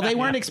hair. Well, they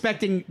weren't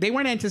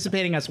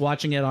anticipating us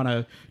watching it on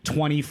a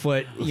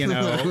 20-foot,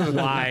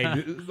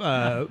 wide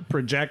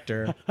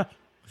projector.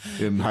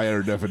 in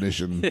higher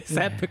definition. Is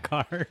that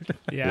Picard?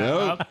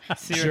 Yeah. Yep. Oh,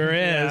 see Sure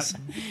yeah. is.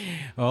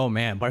 Oh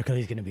man,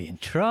 Barclay's gonna be in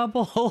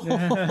trouble.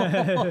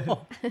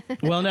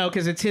 Well, no,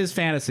 because it's his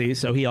fantasy,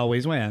 so he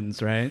always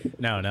wins, right?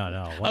 no.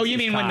 Oh, Once you he's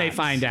mean when they caught.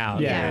 find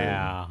out?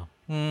 Yeah.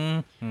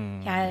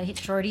 Yeah,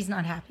 Jordy's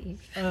not happy.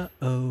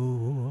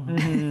 Oh,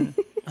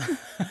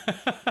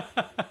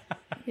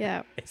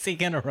 Yeah. is he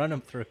gonna run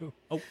him through?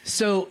 Oh,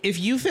 So if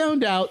you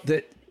found out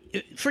that,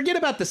 forget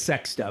about the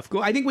sex stuff.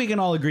 I think we can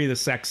all agree the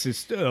sex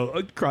is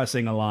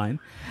crossing a line.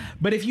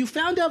 But if you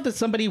found out that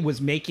somebody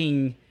was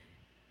making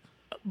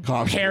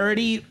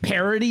Caution.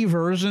 parody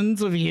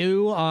versions of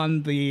you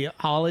on the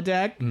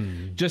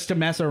holodeck just to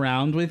mess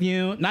around with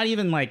you, not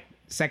even like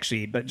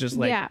sexy, but just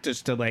like Yeah.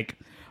 just to like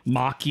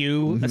mock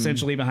you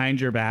essentially behind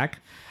your back,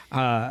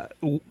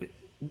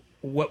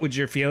 what would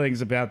your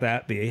feelings about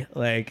that be?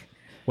 Like,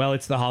 well,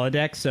 it's the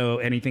holodeck, so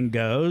anything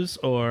goes?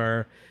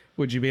 Or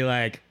would you be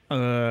like,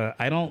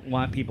 I don't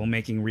want people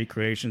making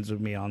recreations of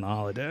me on the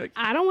holodeck?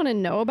 I don't want to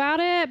know about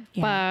it,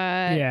 but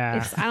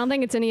Yeah. I don't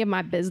think it's any of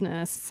my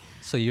business.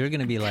 so you're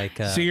gonna be like,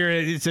 So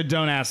it's a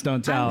don't ask,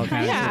 don't tell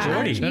kind of Yeah,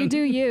 situation. you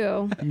do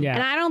you. Yeah.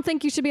 And I don't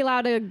think you should be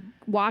allowed to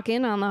walk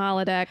in on the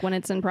holodeck when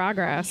it's in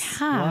progress.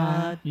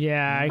 Huh.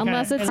 Yeah.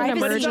 Unless it's an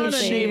but it's on a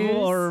emergency.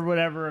 naval or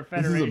whatever. A This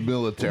is a federation.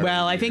 military.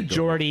 Well, I think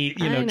Jordy,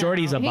 I know.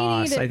 Jordy's a He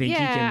boss. needed- I think he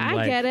can.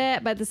 I get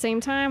it, but at the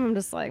same time, I'm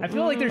just like, I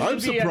feel like there I'm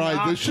should be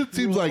surprised. a This shit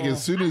seems like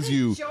as soon as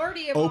you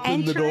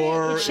open the Enter it,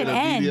 door, it it should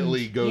end.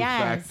 immediately goes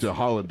Yes. back to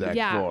holodeck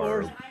Yeah.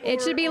 door.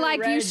 it should be like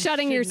you Red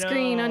shutting your should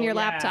screen on your know,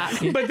 laptop.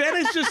 But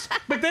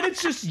then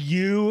it's just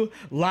you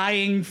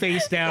lying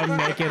face down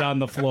naked on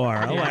the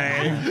floor.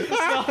 Like,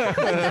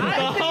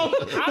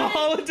 the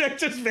holodeck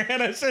just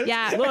vanishes.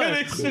 Yeah. And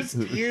it's just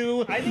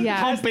you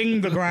Yeah.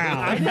 pumping the I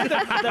ground. think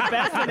the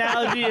best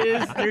analogy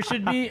is there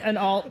should be an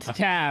alt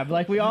tab,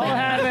 like we all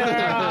have in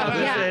our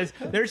offices.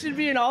 There should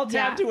be an alt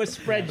tab Yeah. to a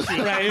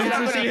spreadsheet. Right? It's just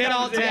Somebody you hit comes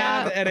alt in,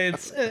 tab and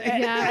it's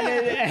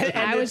Yeah.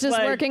 I was it's just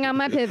like- working on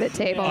my pivot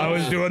table. I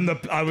was doing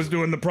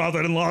the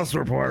profit and loss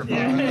report.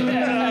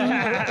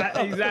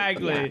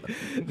 exactly.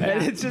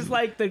 And it's just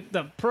like the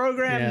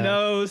program Yeah.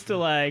 knows to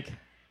like.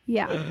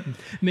 Yeah.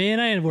 May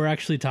and I were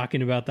actually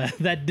talking about that.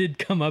 That did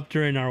come up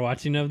during our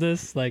watching of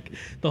this, like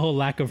the whole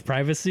lack of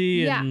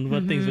privacy Yeah. and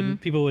what things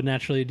people would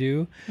naturally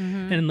do.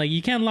 And like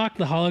you can't lock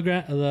the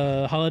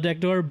holodeck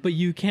door, but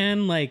you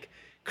can like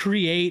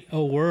create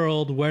a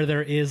world where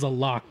there is a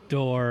locked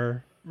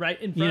door. Right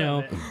in You front know,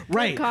 of it.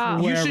 Right. call.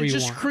 You Wherever should you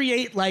just want.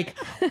 create like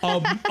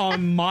a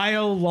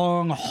mile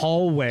long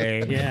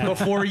hallway Yeah.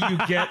 before you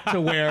get to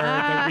where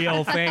the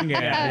real thing is.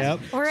 Yep.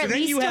 Or So at then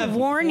least you a have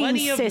warning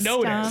plenty of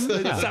system. notice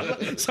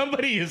that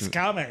somebody is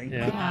coming.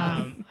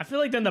 Yeah. I feel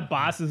like then the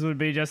bosses would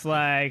be just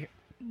like,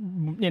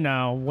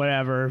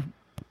 whatever,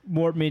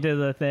 warp me to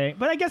the thing.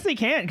 But I guess they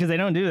can't because they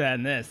don't do that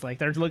in this. Like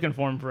they're looking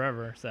for him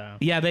forever. So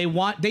Yeah, they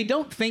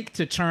don't think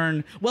to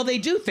turn. Well, they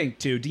do think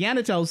to.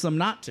 Deanna tells them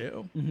not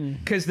to,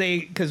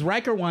 because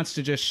Riker wants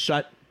to just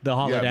shut the Yeah,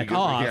 holodeck because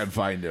off, they can't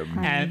find him.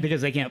 and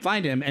because they can't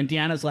find him. And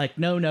Deanna's like,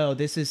 no,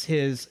 this is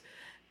his.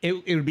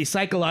 It would be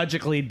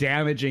psychologically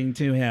damaging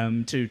to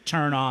him to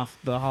turn off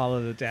the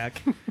holodeck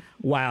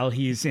while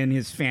he's in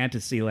his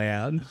fantasy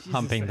land.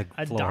 humping the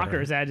a floor.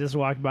 Docker's ad just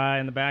walked by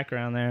in the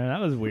background there.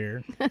 That was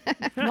weird.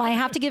 Well, I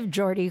have to give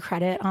Jordy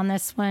credit on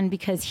this one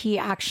because he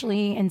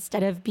actually,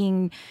 instead of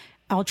being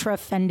ultra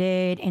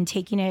offended and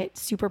taking it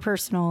super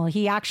personal,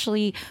 he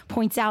actually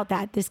points out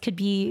that this could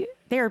be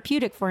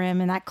therapeutic for him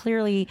and that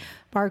clearly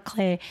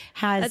Barclay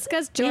has That's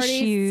because Jordy's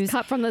issues.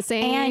 cut from the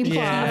same And he,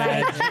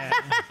 cloth.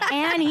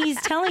 and he's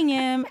telling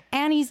him,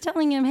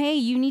 hey,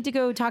 you need to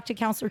go talk to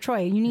Counselor Troy.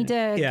 You need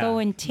to Yeah. go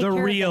and take The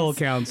care real of this.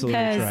 Counselor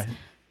Troy.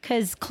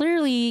 Because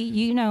clearly,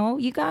 you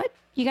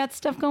got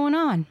stuff going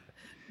on.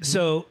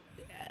 So,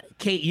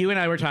 Kate, you and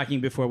I were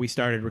talking before we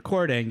started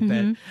recording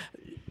that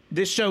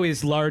this show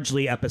is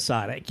largely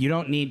episodic. You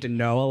don't need to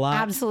know a lot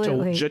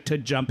Absolutely. to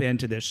jump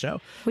into this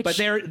show. Which-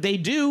 But they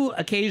do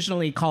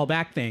occasionally call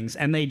back things,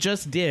 and they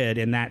just did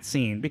in that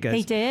scene because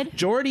They did?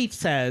 Geordi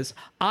says,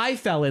 "I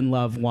fell in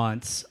love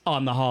once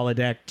on the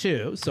holodeck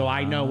too, so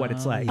I know what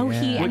it's like." Oh,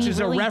 he- and which he is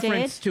really a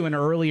reference did? to an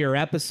earlier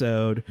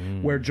episode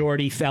where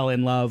Geordi fell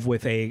in love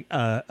with a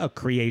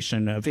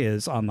creation of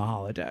his on the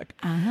holodeck.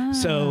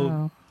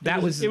 So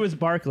that was It was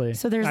Barkley.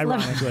 So there's love.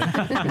 ironically.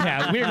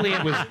 yeah, weirdly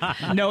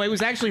it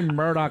was actually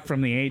Murdoch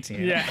from the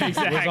A-Team. Yeah, It was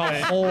a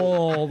exactly.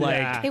 whole like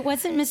Yeah. It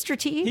wasn't Mr.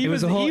 T. He It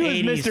was was a whole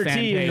he was 80s Mr.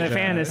 T in the Fantasia.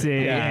 fantasy,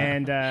 Yeah.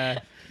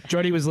 and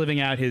Jordy was living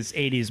out his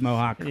 80s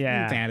Mohawk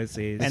yeah,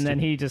 fantasies. And then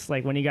he just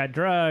like when he got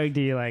drugged,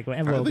 he like woke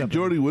I think up.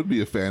 Jordy would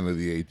be a fan of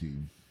the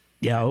A-Team.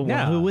 yeah, well,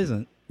 Yeah. who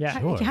isn't? Yeah,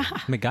 Sure. Yeah.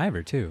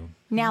 MacGyver too.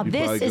 Now, He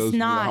this probably goes is to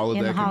not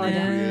in the and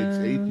holodeck. recreates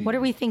A-Team What are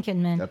we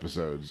thinking, man?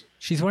 episodes.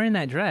 She's wearing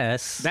that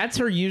dress. That's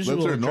her usual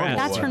That's her dress. normal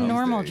That's her one these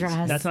normal days.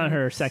 dress. that's not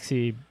her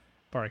sexy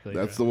Barkley.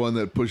 That's the one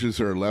that pushes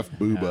her left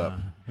boob up.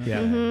 Yeah.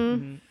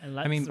 And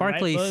I mean, let's write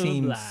Barkley blah, blah,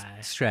 seems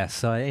blah. stressed,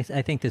 so I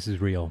think this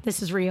is real.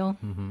 This is real.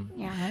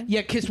 Yeah.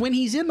 Yeah, because when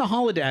he's in the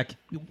holodeck,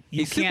 you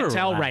He's can't super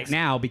tell right relaxed.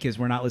 now because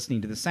we're not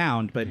listening to the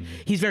sound, but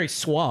he's very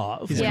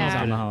suave when he's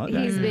Yeah. on the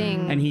holodeck. He's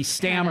being and he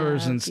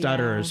stammers kind and of,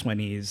 stutters when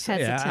he's out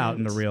in the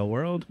hesitant. real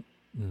world.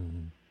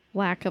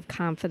 lack of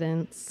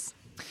confidence.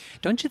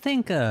 Don't you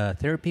think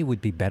therapy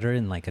would be better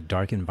in like a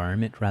dark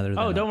environment rather than?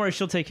 Oh, don't worry,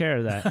 she'll take care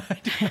of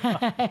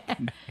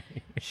that.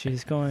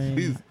 She's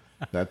going.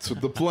 That's what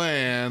the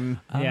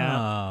plan. Yeah.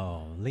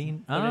 Oh,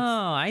 lean. Oh, it's-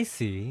 I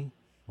see.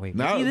 Wait,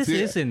 Now maybe this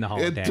see, is in the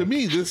holodeck. to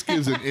me, this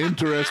gives an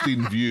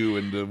interesting view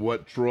into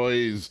what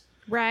Troy's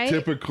Right?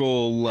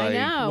 typical like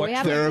know, we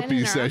haven't been therapy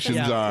in our sessions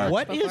office are.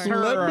 What is before.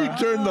 Let me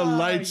turn the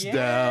lights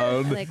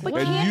down, Like, But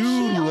what? and can't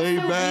you she lay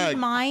also back. read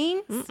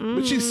minds?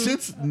 But she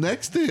sits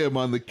next to him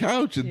on the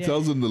couch and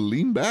tells him to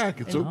lean back.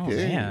 It's Oh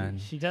okay. man.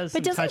 She does. But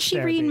some doesn't touch she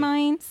therapy. read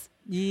minds?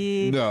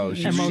 No,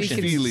 she Emotions. reads She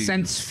can feelings.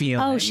 sense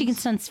feelings. Oh, she can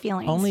sense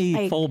feelings. Only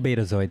like full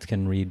betazoids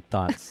can read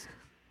thoughts.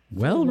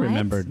 well What?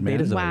 remembered, man.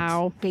 Betazoids.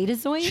 Wow.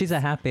 betazoids. She's a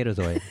half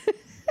betazoid.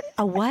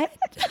 a what?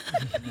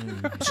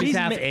 She's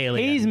half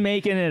alien. He's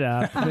making it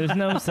up. There's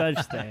no such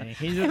thing.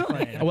 He's just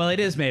playing. Well, it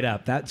is made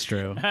up. That's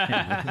true.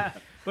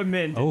 But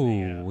men. Oh,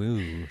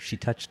 ooh, she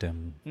touched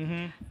him.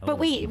 But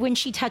wait, when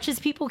she touches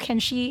people, can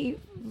she?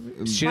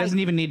 She doesn't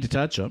even need to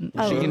touch them.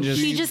 Oh, she can just.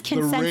 she just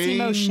can the sense range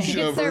emotion. She of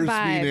gets their Earth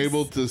being vibes.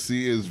 able to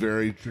see is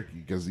very tricky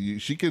because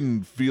she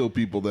can feel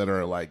people that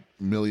are like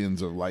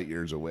millions of light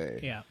years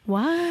away. Yeah.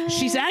 What?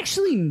 She's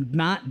actually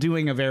not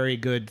doing a very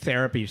good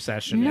therapy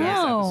session in this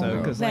No, episode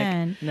because, like,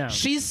 then. No.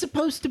 she's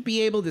supposed to be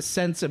able to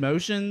sense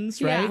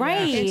emotions, Yeah. right? Right.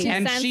 Can she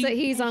And sense she- that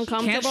he's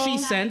uncomfortable? Can't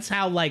she sense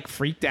how like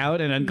freaked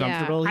out and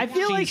uncomfortable? I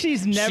feel like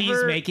she's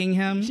never making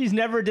him. She's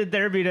never did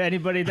therapy to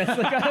anybody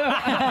that's like.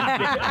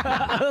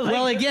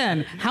 Well,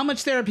 again, how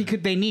much therapy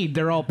could they need?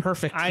 They're all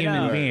perfect I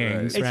human know.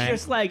 beings, It's right?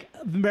 just like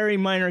very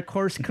minor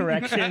course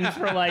corrections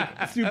for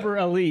like super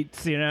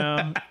elites, you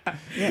know.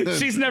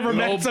 She's never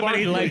met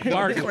somebody like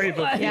Barkley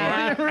before.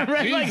 Yeah. Like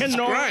a Jesus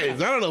normal.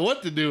 Christ, I don't know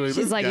what to do with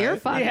She's this like, guy. you're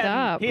fucked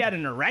up. He had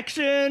an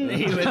erection.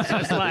 He was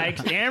just like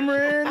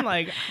stammering.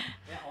 Like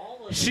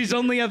She's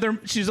only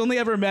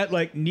ever met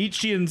like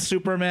Nietzschean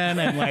Superman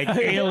and like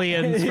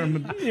aliens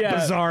from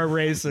bizarre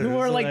races. who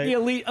are like the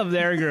elite of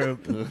their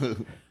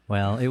group.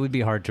 Well, it would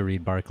be hard to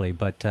read Barkley,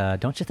 but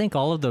don't you think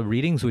all of the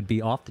readings would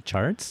be off the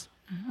charts?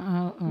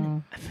 I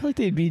feel like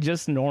they'd be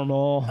just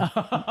normal,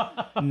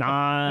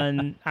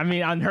 I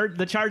mean, on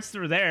the charts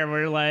through there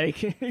where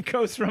like it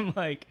goes from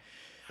like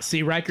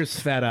See, Riker's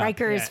fed up.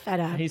 Riker is fed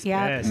up. he's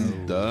yeah.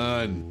 pissed.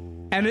 Done.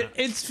 And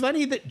it's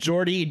funny that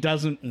Geordi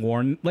doesn't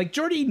warn. Like,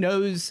 Geordi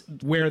knows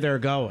where they're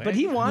going. But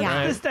he wants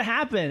Yeah. this to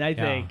happen. I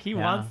think he yeah.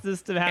 wants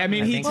this to happen. I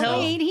mean, he think Well,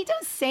 tells. he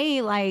does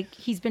say like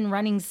he's been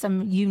running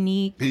some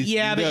unique.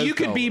 Yeah, He but does you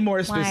could know. be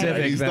more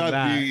specific He's than not.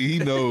 that. He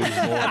knows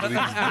more than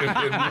he's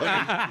doing.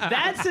 Like,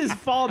 That's his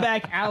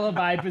fallback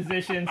alibi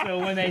position. So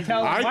when they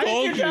tell him, I why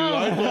told did you.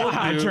 I told you.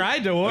 I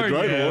tried to I warn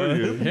tried you. to warn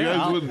you. You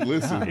guys wouldn't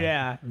listen.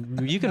 Yeah,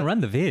 You can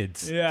run the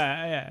vids.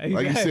 yeah.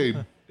 Like you say,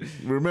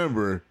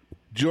 remember,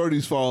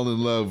 Jordy's fallen in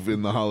love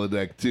in the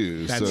holodeck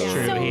too. That's so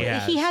true. So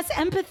He has.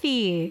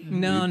 empathy.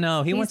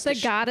 No, he He's wants the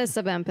to. goddess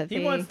of empathy.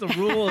 He wants the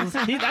rules.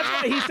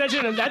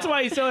 That's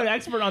why he's so an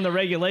expert on the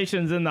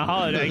regulations in the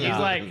holodeck. He's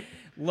like,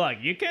 look,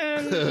 you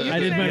can. I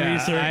did my Yeah,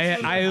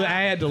 research.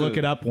 I had to look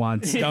it up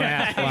once. Don't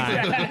ask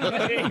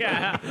why.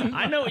 Yeah,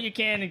 I know what you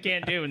can and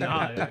can't do in the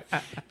holodeck.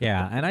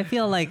 Yeah, and I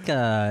feel like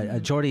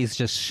Jordy's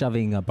just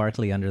shoving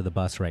Barkley under the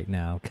bus right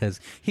now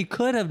because he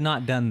could have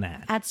not done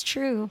that. That's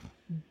true.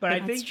 But I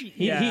That's think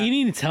He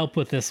needs help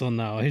with this one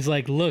though. He's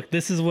like, look,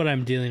 this is what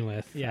I'm dealing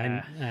with.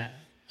 Yeah.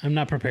 I'm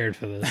not prepared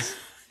for this.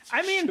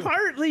 I mean,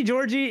 partly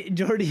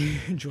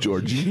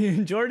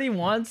Geordi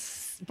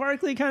wants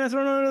Barkley kind of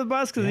thrown under the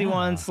bus because he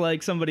wants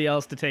like somebody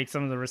else to take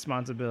some of the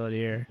responsibility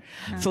here.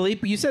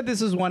 Philippe, you said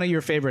this is one of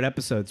your favorite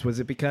episodes. Was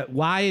it because?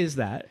 Why is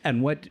that?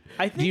 And what?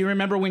 Do you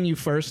remember when you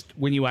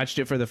watched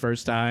it for the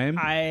first time?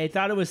 I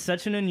thought it was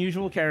such an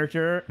unusual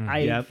character. I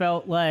Yep.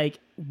 felt like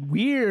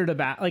weird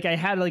about I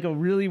had like a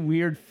really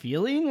weird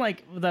feeling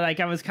like that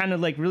I was kind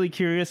of like really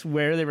curious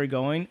where they were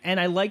going, and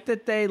I liked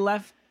that they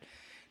left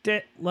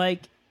it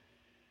like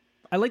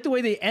I like the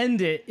way they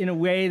end it in a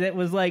way that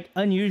was like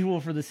unusual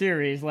for the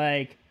series.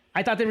 Like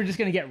I thought they were just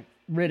gonna get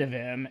rid of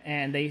him,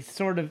 and they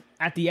sort of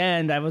at the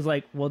end I was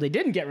like, well, they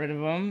didn't get rid of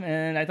him,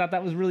 and I thought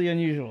that was really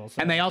unusual.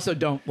 So. and they also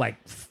don't like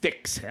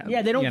fix him.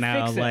 Yeah, they don't you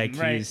know, fix him. like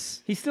right?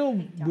 he's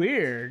still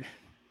weird.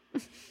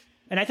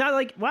 And I thought,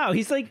 like, wow,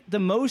 he's like the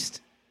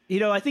most. You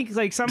know, I think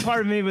like some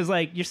part of me was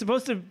like, you're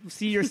supposed to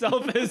see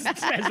yourself as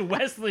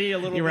Wesley a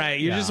little. You're bit. right.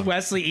 You're just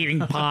Wesley eating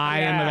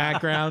pie in the Yeah.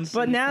 background.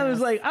 But now it's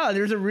like, oh,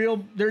 there's a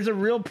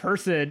real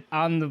person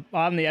on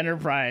the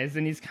Enterprise,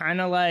 and he's kind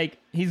of like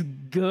he's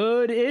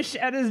good-ish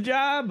at his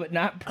job, but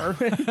not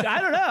perfect. I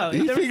don't know.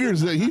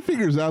 he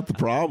figures out the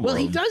problem. well,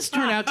 he does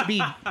turn out to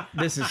be.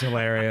 This is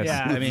hilarious.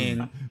 Yeah. I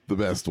mean, the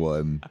best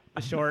one.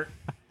 Short.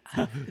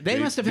 They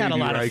must have had a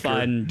Baby lot of Riker.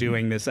 fun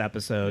doing this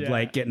episode, Yeah.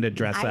 like getting to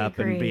dress I up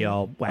and be agree.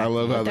 all wacky. I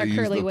love how Their they use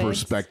curly the wigs.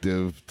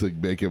 perspective to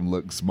make him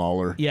look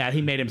smaller. Yeah,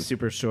 he made him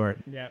super short.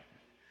 Yeah.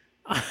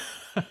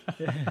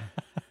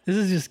 This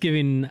is just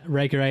giving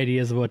Riker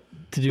ideas of what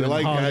to do. They in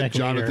like the holodeck had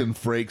Jonathan later.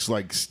 Frakes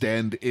like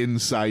stand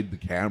inside the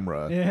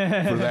camera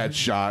for that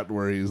shot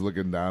where he's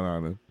looking down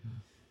on him.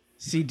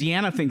 See,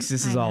 Deanna thinks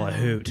this is all a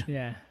hoot.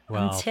 Yeah.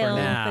 Well, Until-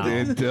 for now.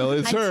 Until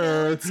it's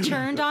her. It's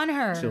turned on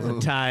her. The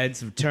tides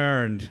have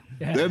turned.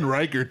 Then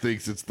Riker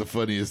thinks it's the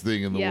funniest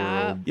thing in the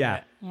Yeah. world.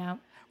 Yeah. Yeah.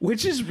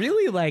 Which is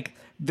really like,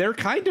 they're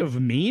kind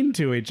of mean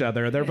to each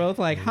other. They're both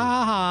like,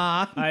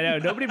 ha ha. I know.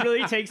 Nobody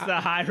really takes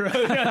the high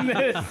road on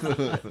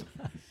this.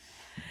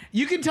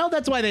 You can tell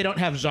that's why they don't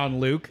have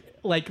Jean-Luc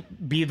like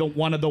be the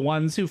one of the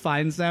ones who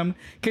finds them,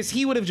 because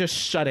he would have just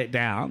shut it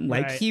down.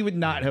 Like Right. he would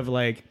not have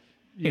like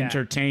Yeah.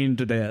 entertained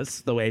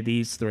this the way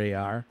these three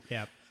are.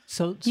 Yeah.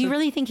 So, Do you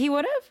really think he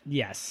would have?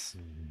 Yes.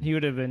 He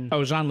would have been.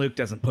 Oh, Jean-Luc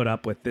doesn't put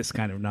up with this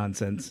kind of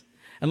nonsense.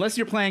 Unless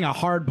you're playing a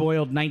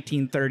hard-boiled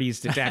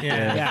 1930s detective.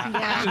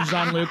 Yeah.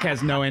 Jean-Luc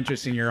has no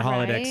interest in your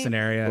holodeck Right?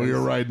 scenario. Or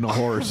you're riding a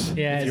horse.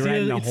 Yeah, it's You're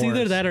riding either, a it's either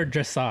horse. that or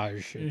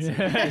dressage.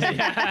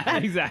 Yeah,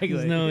 exactly.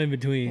 There's no in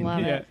between. Love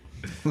Yeah. it.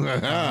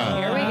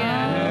 Here we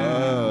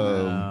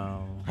go.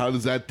 How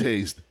does that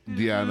taste,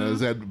 Deanna? Is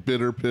that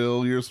bitter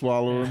pill you're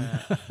swallowing?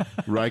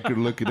 Riker,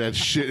 look at that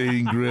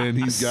shit-eating grin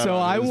he's got. So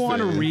on I his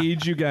want to face.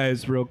 read you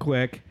guys real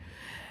quick.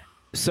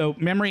 So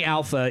Memory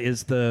Alpha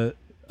is the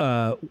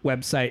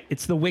website.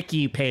 It's the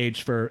wiki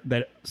page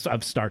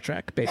of Star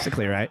Trek,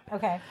 basically, right?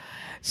 Okay.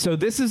 So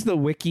this is the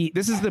wiki.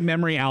 This is the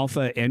Memory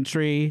Alpha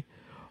entry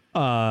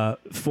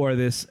for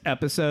this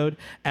episode,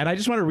 and I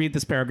just want to read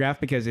this paragraph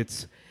because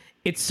it's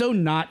so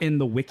not in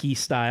the wiki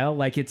style.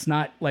 Like it's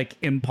not like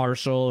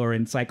impartial or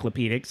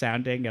encyclopedic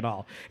sounding at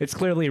all. It's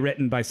clearly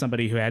written by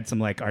somebody who had some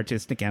like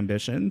artistic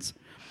ambitions.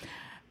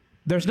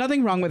 There's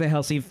nothing wrong with a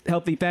healthy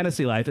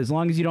fantasy life as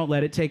long as you don't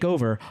let it take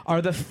over,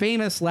 are the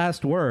famous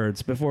last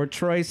words before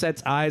Troy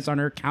sets eyes on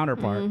her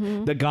counterpart,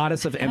 the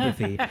goddess of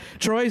empathy.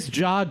 Troy's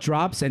jaw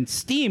drops and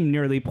steam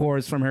nearly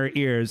pours from her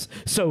ears.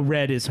 So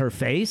red is her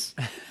face.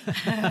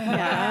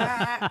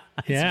 Yeah,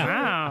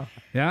 Wow.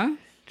 Yeah?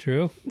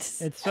 true.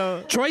 It's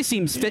so. Troy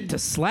seems fit to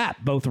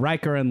slap both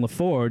Riker and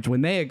LaForge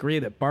when they agree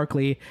that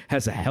Barclay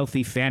has a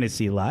healthy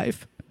fantasy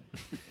life.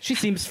 She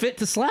seems fit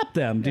to slap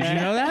them. Did you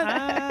know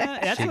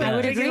that? That's She what I does.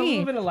 would agree. A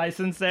little bit of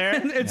license there.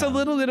 It's a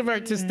little bit of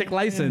artistic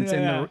license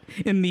Yeah.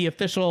 in the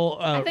official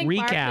think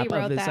recap Barclay of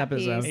wrote this that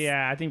episode. piece.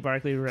 Yeah, I think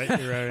Barclay wrote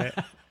it.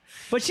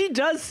 But she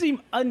does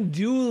seem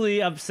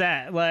unduly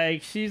upset.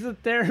 Like she's a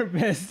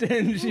therapist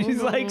and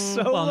she's like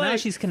so. Well, now like,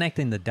 she's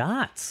connecting the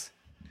dots.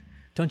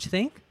 Don't you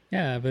think?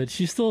 Yeah, but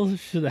she still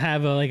should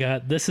have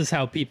a this is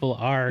how people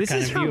are This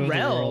kind is of her view of the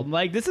world. realm.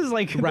 Like this is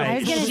like Right. I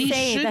was going to She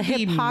say should the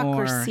be more-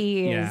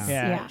 hypocrisy is.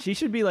 Yeah. Yeah, she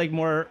should be like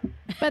more.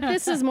 But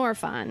this is more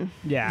fun.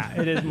 Yeah,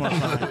 it is more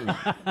fun.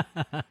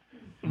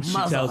 She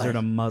tells her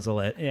to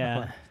muzzle it.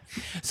 Yeah,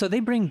 So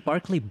they bring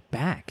Barclay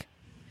back.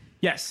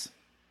 Yes.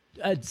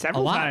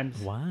 several lot. times,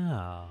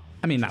 Wow.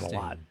 I mean, not a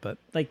lot, but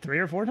like 3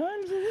 or 4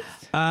 times. at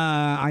least?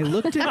 I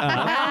looked it up.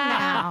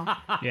 Wow.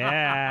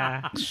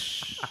 Yeah,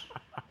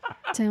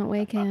 Don't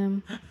wake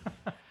him.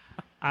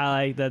 I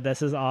like that.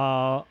 This is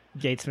all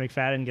Gates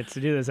McFadden gets to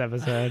do this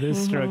episode.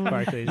 Is stroke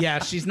Barclays. Yeah,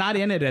 she's not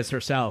in it as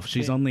herself.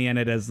 She's only in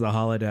it as the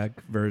holodeck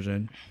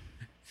version.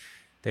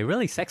 They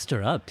really sexed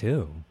her up,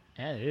 too.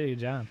 Yeah, they did a good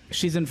job.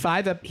 He's in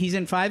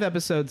 5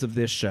 episodes of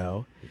this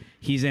show.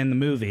 He's in the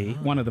movie,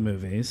 one of the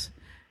movies.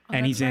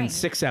 And he's that's in right.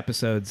 6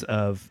 episodes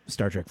of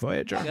Star Trek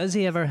Voyager. Does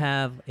he ever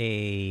have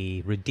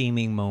a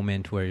redeeming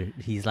moment where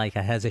he's like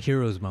has a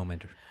hero's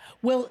moment?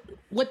 Well,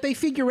 what they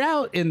figure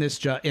out in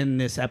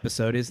this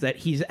episode is that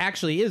he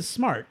actually is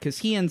smart because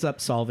he ends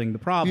up solving the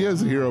problem. He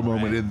has a hero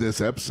moment in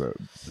this episode.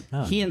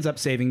 He ends up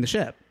saving the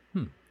ship.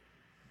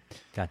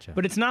 Gotcha.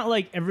 But it's not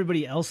like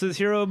everybody else's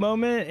hero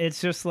moment. It's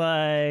just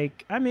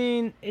like, I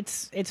mean,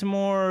 it's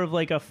more of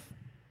like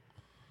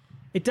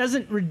it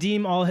doesn't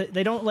redeem all.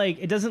 They don't like.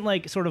 It doesn't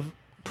like sort of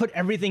put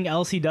everything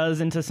else he does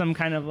into some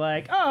kind of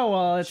like, oh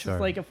well, it's Sure.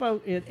 just like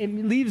it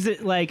leaves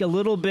it like a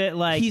little bit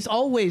like He's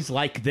always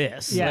like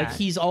this. Yeah. Like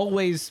he's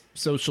always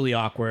socially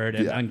awkward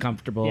and Yeah.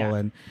 uncomfortable, Yeah.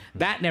 and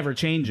that never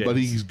changes. But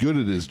he's good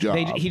at his job.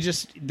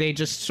 they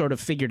just sort of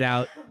figured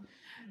out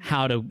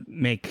how to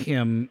make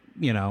him,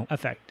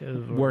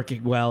 effective. or-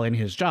 working well in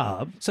his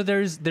job. So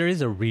there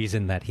is a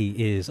reason that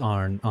he is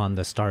on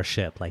the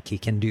starship. Like he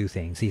can do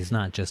things. He's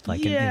not just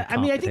like Yeah, an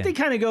I mean, I think they incompetent-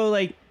 kind of go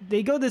like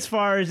they go this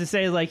far as to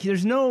say like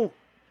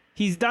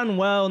he's done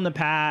well in the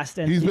past,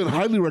 and He's been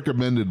highly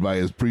recommended by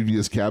his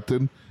previous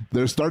captain.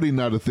 They're starting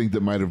now to think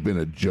that might have been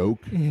a joke.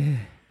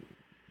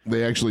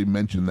 They actually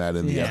mentioned that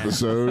in the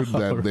episode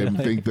that they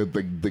think that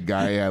the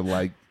guy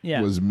had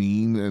Yeah. was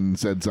mean and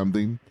said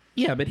something.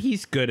 Yeah, but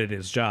he's good at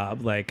his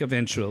job. Like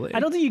eventually, I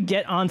don't think you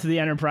get onto the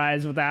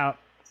Enterprise without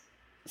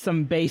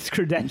some base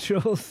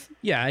credentials.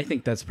 Yeah, I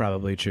think that's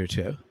probably true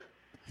too.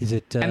 Is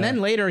it? And then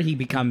later he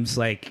becomes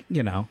like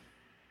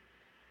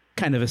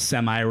kind of a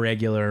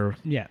semi-regular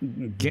Yeah.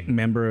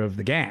 member of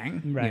the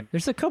gang. Right.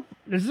 There's a couple.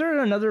 Is there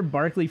another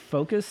Barkley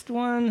focused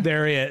one?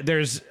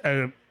 There's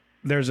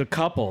a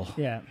couple.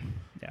 Yeah.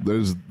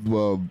 There's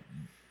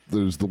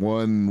the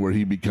one where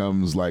he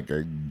becomes like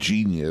a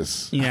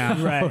genius.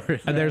 Yeah,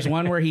 Right. There's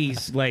one where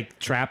he's like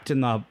trapped in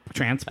the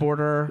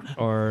transporter,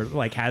 or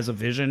like has a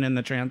vision in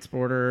the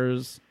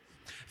transporters.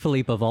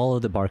 Philippe, of all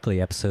of the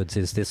Barkley episodes,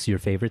 is this your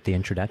favorite, the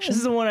introduction? This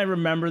is the one I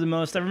remember the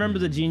most. I remember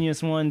the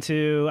Genius one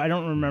too. I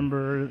don't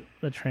remember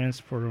the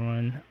Transporter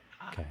one.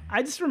 Okay.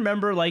 I just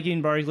remember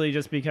liking Barkley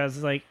just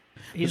because like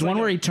There's one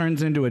where he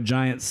turns into a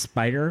giant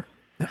spider.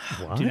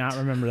 do not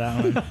remember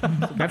that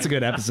one. That's a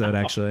good episode,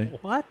 actually.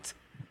 What?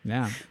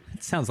 Yeah,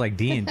 It sounds like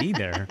D&D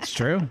there. it's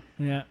true.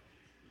 Yeah.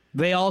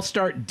 They all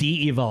start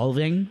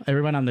de-evolving.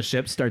 Everyone on the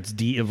ship starts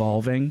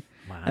de-evolving,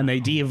 and they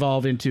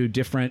de-evolve into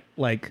different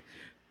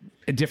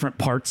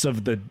parts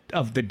of the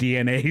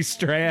DNA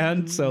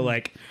strand. So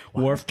like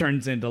Worf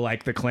turns into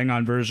like the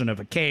Klingon version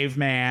of a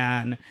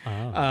caveman.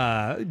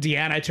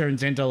 Deanna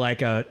turns into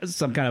like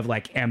some kind of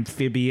like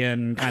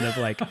amphibian kind of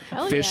like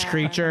fish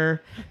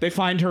creature. They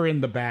find her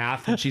in the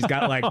bath and she's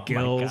got like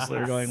gills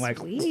that are going like.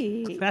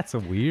 Sweet. That's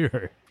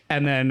weird.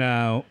 And then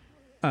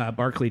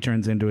Barkley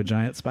turns into a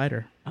giant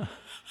spider.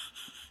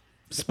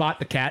 Spot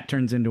the cat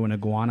turns into an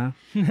iguana.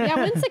 Yeah,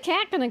 when's the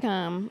cat gonna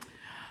come?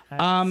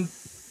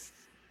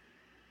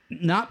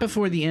 Not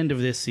before the end of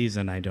this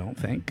season, I don't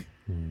think.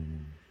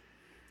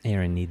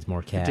 Aaron needs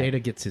more cat. Data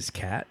gets his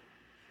cat.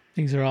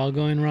 Things are all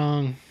going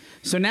wrong.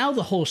 So now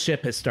the whole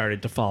ship has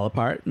started to fall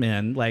apart,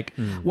 man. Like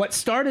what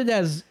started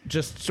as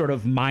just sort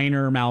of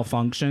minor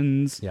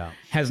malfunctions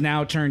has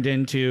now turned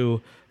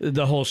into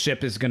the whole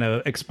ship is going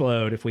to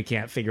explode if we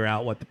can't figure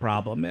out what the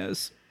problem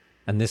is.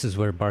 And this is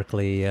where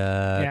Barkley...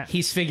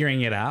 He's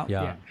figuring it out.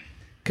 Yeah.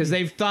 Because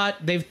they've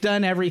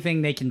done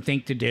everything they can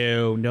think to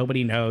do.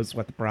 Nobody knows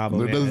what the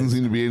problem There is. doesn't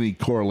seem to be any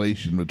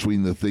correlation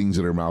between the things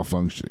that are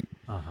malfunctioning.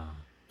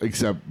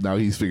 Except now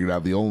he's figured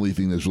out the only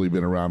thing that's really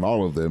been around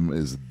all of them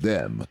is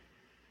them.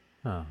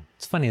 Oh.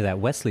 It's funny that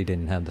Wesley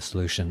didn't have the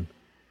solution.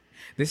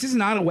 This is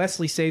not a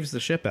Wesley Saves the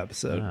Ship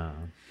episode.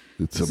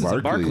 It's This is a a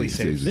Barkley Barkley saves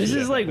saves This the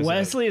is ship. like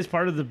Wesley is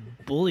part of the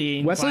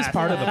bullying. Wesley's class.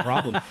 part of the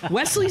problem.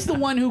 Wesley's the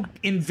one who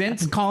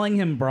invents calling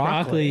him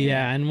broccoli. Broccoli,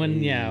 yeah. And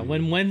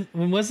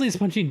when Wesley's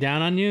punching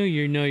down on you,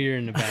 you know you're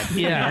in a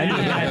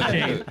bad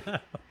shape.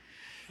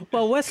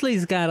 Well,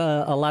 Wesley's got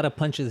a lot of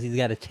punches he's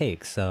got to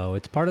take, so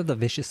it's part of the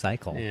vicious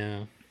cycle.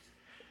 Yeah.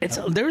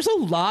 There's a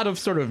lot of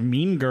sort of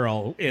mean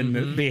girl in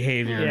the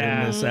behavior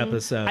in this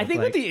episode. I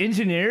think with the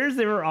engineers,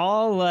 they were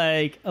all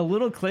like a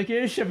little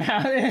cliquish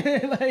about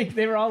it. Like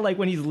they were all like,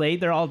 when he's late,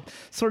 they're all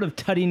sort of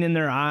tutting in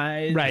their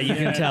eyes. right, you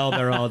can tell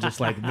they're all just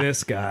like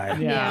this guy.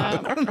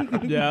 Yeah.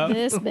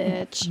 This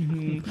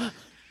bitch.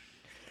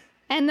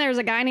 And there's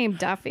a guy named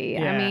Duffy.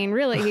 Yeah. I mean,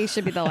 really, he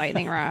should be the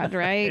lightning rod,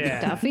 right?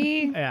 Yeah.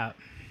 Duffy? Yeah.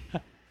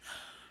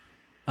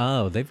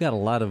 Oh, they've got a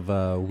lot of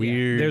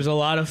weird... There's a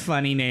lot of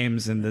funny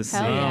names in this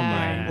Hell scene.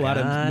 yeah. A lot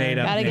of made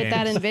up Gotta names. get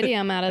that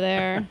Invidium out of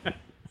there.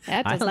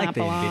 That I does like not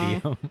the belong.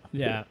 video.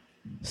 Yeah.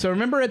 So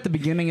remember at the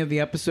beginning of the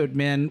episode,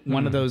 Min,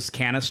 one of those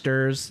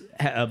canisters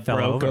Fell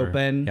broke over.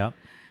 open. Yep.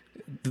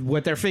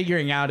 What they're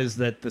figuring out is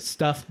that the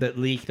stuff that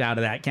leaked out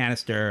of that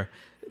canister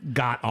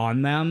got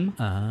on them,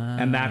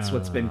 and that's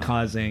what's been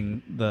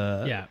causing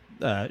the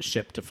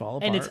ship to fall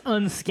apart. And it's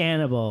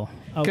unscannable.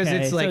 'Cause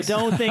Okay? it's like- so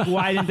don't think,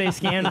 why didn't they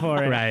scan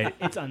for it? Right.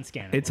 It's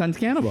unscannable. It's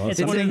unscannable. It's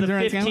Some one of things the are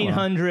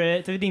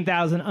unscannable.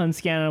 15,000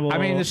 unscannable. I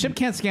mean, the ship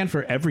can't scan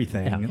for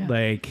everything. Yeah.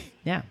 Like,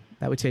 Yeah.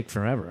 that would take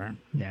forever.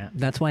 Yeah.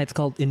 That's why it's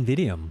called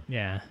Invidium.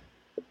 Yeah.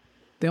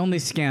 They only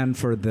scan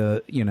for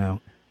the,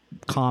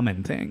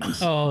 common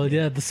things. Oh,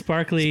 yeah. The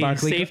sparkly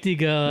safety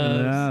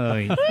gloves.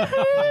 Oh,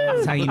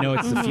 that's how you know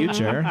it's the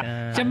future.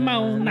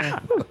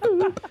 Jamona.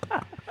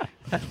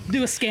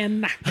 Do a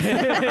scan.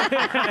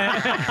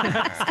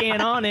 Scan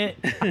on it.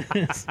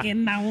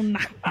 Scan now.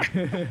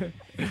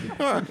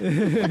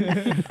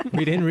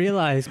 We didn't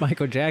realize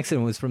Michael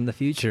Jackson was from the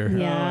future.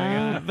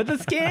 Yeah. But the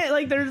scan,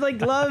 like, there's like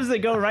gloves that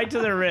go right to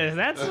the wrist.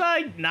 That's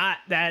like not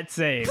that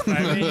safe.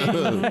 I mean,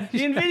 the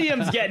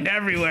Invidium's getting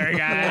everywhere,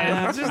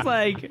 guys. It's just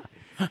like,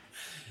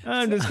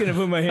 I'm just gonna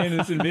put my hand in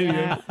this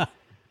Invidium.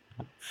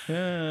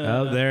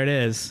 Oh, there it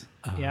is.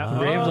 Yeah,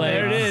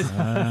 there it is.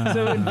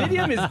 So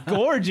Invidium is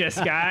gorgeous,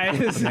 guys.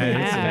 It's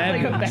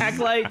like a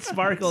backlight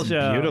sparkle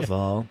show.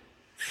 Beautiful.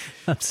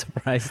 I'm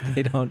surprised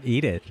they don't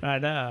eat it. I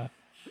know.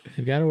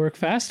 They've got to work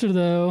faster,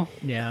 though.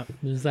 Yeah.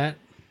 There's that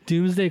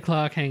doomsday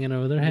clock hanging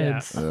over their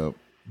heads. Yep.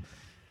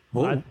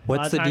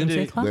 What's the time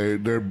doomsday to- clock?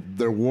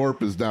 Their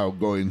warp is now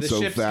going The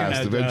so ship's fast.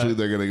 gonna, Eventually,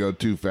 they're going to go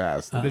too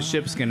fast. The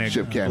ship's gonna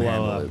Ship can't blow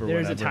handle up. it. Or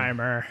There's a whatever.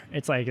 timer.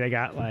 It's like they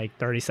got like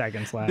 30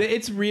 seconds left.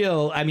 It's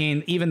real. I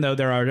mean, even though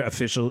there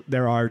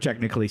are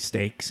technically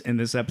stakes in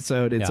this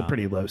episode, it's a Yeah.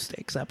 pretty low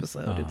stakes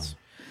episode. It's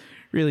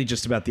really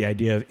just about the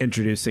idea of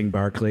introducing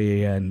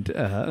Barkley and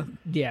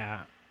Yeah.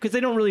 Because they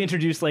don't really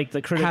introduce like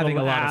the critical Having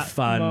a lot of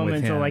fun moment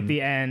with until like him.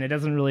 the end. It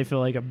doesn't really feel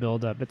like a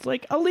build up. It's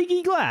like a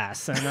leaky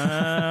glass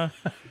and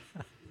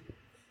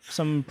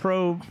some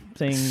probe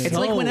thing. It's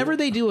like whenever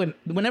they do a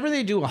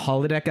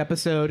holodeck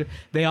episode,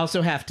 they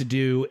also have to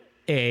do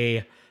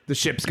the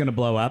ship's gonna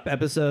blow up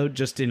episode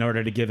just in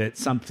order to give it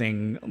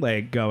something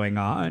like going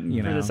on,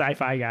 you for know. the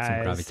sci-fi Some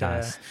guys.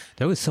 gravitas.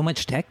 There was so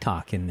much tech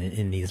talk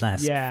in these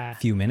last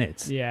few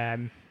minutes. Yeah.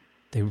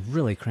 They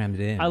really crammed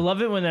it in. I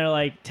love it when they're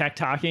like tech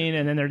talking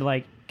and then they're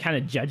like kind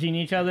of judging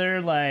each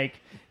other, like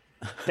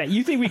that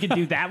you think we could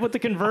do that with the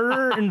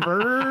inverter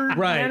Right,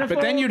 but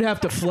manifold? then you'd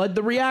have to flood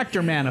the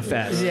reactor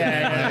manifest.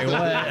 Yeah. Like,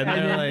 what? And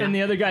they're like, and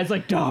the other guy's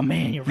like, oh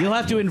man, you're right. you'll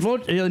have to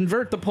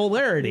invert the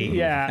polarity.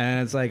 Yeah.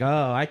 And it's like,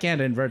 oh, I can't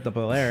invert the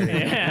polarity.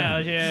 Yeah,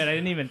 oh, shit, I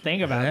didn't even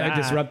think about that. I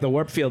disrupt the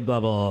warp field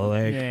bubble.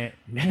 Like, Yeah.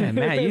 Man,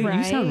 Matt, you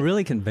Right. sound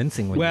really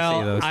convincing when you say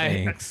well, those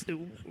things.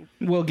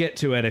 we'll get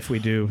to it if we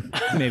do.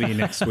 Maybe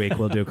next week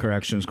we'll do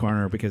Corrections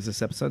Corner because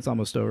this episode's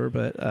almost over.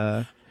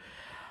 But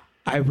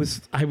I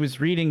was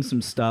reading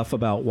some stuff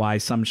about why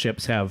some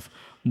ships have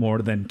more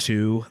than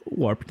 2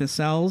 warp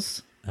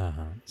nacelles.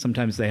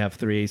 Sometimes they have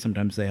 3,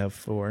 sometimes they have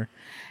 4,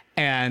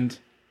 and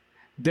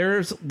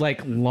there's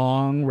like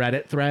long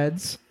Reddit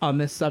threads on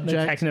this The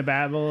subject.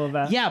 technobabble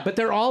about. Yeah, but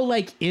they're all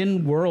like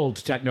in-world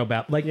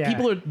technobabble. Like Yeah.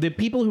 the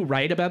people who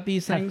write about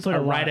these Have things put a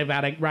are lot.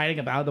 writing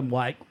about them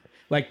like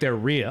they're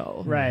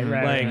real. Right,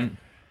 right.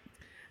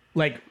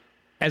 Like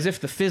as if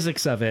the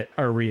physics of it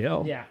are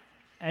real. Yeah.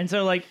 And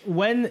so, like,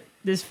 when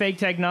this fake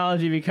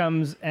technology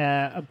becomes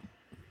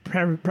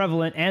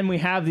prevalent and we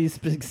have these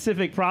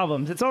specific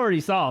problems, it's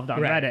already solved on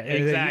Reddit.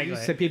 Exactly.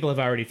 So people have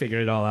already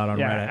figured it all out on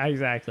Yeah, Reddit.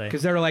 exactly.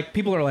 Because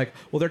people are like,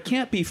 well, there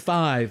can't be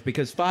 5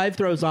 because 5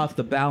 throws off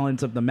the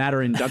balance of the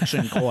matter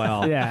induction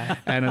coil. Yeah.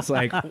 And it's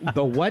like,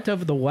 the what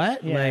of the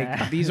what? Yeah.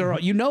 Like, these are,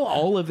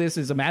 all of this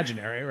is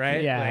imaginary,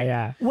 right? Yeah, Like,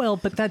 yeah. Well,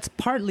 but that's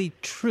partly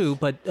true.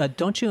 But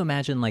don't you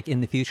imagine, like, in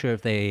the future,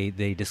 if they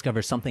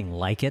discover something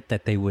like it,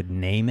 that they would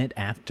name it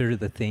after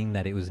the thing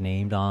that it was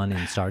named on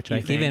in Star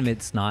Trek, think? even if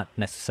it's not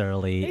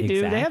necessarily They exact?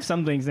 do. They have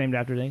some things named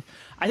after things.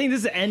 I think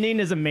this ending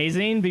is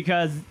amazing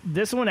because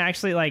this one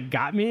actually like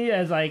got me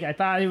as like I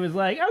thought he was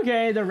like,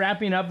 okay, they're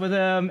wrapping up with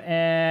him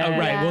and Oh,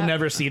 right. We'll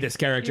never see this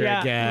character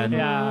yeah, again.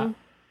 Yeah.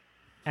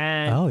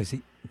 And Oh, is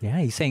he? Yeah,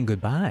 he's saying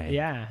goodbye.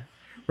 yeah.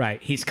 Right.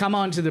 He's come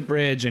onto the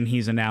bridge and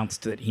he's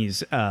announced that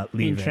he's Being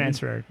leaving.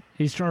 transferred.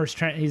 He's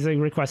he's like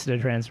requested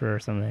a transfer or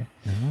something.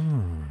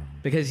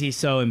 Because he's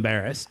so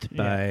embarrassed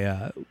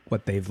by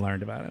what they've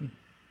learned about him.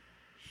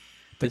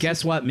 But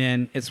guess what,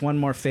 man? It's one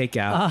more fake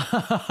out.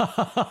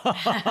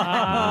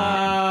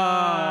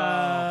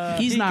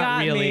 He's He not got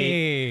really.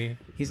 me.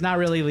 He's not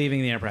really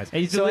leaving the Enterprise.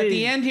 He's So at the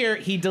deleting. end here,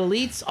 he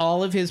deletes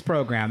all of his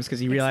programs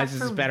because he realizes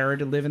for it's better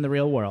to live in the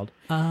real world.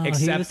 Oh, he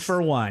except was-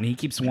 for one. He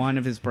keeps one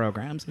of his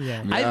programs.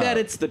 Yeah. I Yeah. bet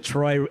it's the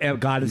Troy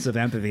Goddess of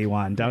Empathy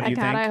one, don't you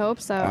God, think? I hope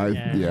so.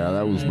 Yeah,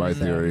 that was my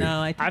theory.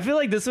 No, I I feel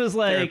like this was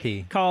like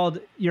Therapy. called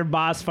 "Your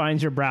Boss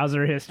Finds Your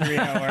Browser History"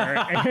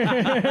 or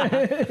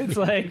it's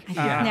like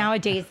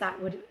Nowadays,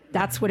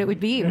 that's what it would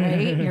be,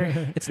 right?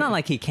 it's not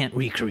like he can't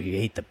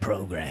recreate the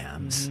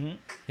programs.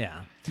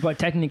 Yeah. but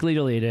technically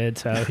deleted,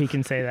 so he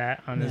can say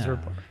that on his Yeah.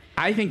 report.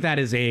 I think that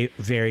is a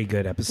very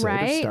good episode of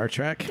Right? Star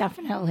Trek.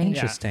 Definitely.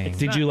 Interesting.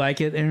 Did you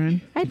like it,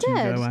 Aaron? I Did you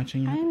did. enjoy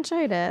watching I it?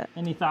 enjoyed it.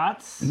 Any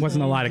thoughts?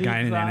 Wasn't a lot of Deep guy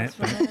in it. thoughts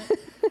from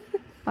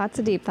Lots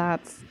of deep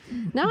thoughts.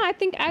 No, I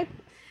think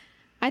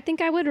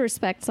I would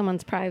respect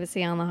someone's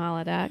privacy on the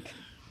holodeck.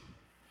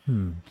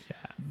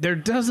 There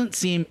doesn't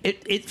seem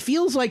it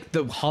feels like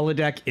the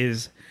holodeck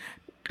is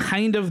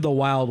kind of the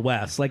Wild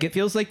West. Like it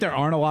feels like there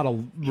aren't a lot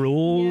of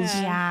rules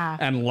Yeah.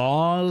 and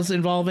laws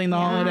involving the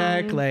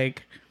holodeck.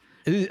 Like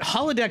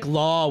holodeck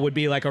law would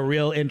be like a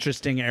real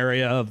interesting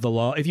area of the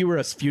law. If you were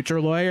a future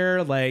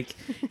lawyer, like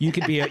you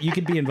could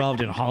be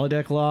involved in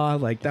holodeck law.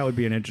 Like that would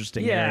be an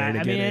interesting area to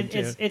I get mean,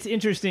 into. it's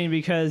interesting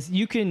because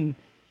you can,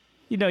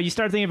 you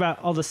start thinking about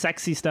all the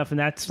sexy stuff, and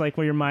that's like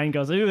where your mind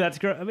goes, ooh, that's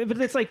great. But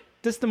it's like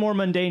just the more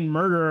mundane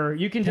murder.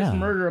 You can just Yeah.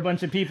 murder a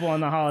bunch of people on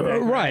the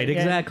holodeck. Right,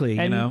 exactly,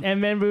 And, you know.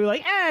 and then we were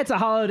like, it's a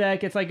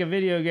holodeck. It's like a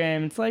video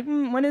game. It's like,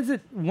 when is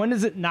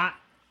it not?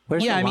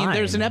 Where's Yeah, the I mean,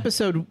 there's an line?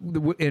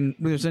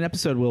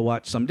 episode we'll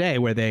watch someday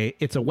where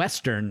it's a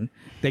Western.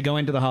 They go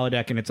into the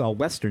holodeck and it's all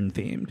Western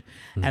themed,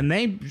 and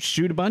they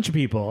shoot a bunch of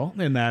people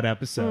in that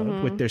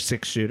episode with their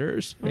 6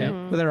 shooters. Yeah,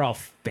 but they're all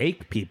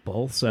fake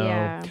people. So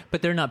Yeah.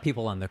 But they're not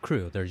people on the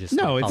crew. They're just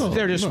no, hollow.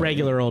 they're just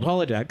regular old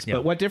holodecks. Yeah.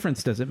 But what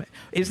difference does it make?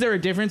 Is there a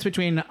difference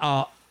between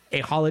a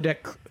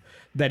holodeck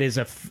that is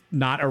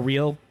not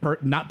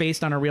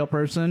based on a real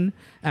person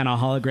and a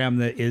hologram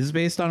that is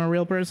based on a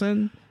real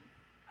person?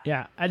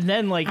 Yeah, and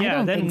then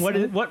don't think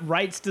so. what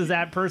rights does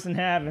that person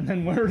have, and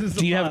then where does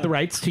Do you have the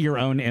rights to your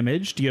own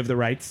image? Do you have the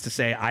rights to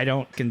say, I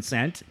don't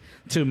consent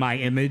to my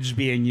image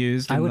being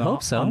used I would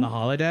hope so. on the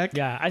holodeck?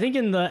 Yeah, I think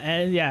in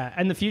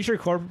the future,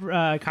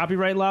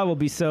 copyright law will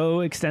be so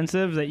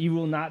extensive that you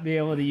will not be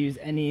able to use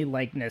any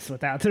likeness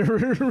without the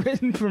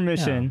written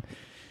permission.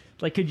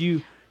 Like, could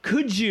you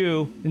could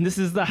you, and this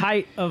is the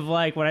height of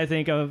like what I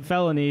think of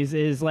felonies,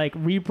 is like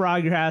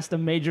reprogress a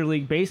Major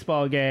League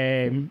Baseball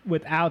game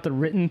without the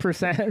written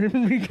consent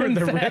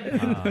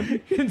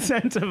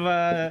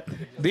of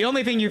The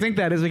only thing you think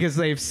that is because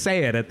they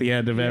say it at the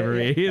end of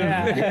every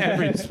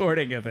every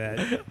sporting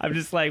event. I'm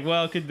just like,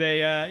 well, could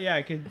they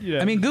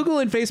I mean, Google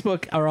and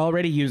Facebook are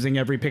already using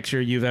every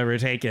picture you've ever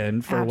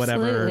taken for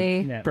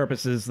Absolutely. whatever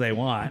purposes they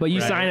want. But you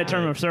right? sign a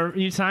term of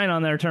you sign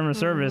on their term of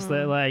service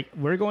that like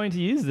we're going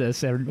to use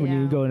this when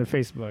you go into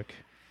Facebook.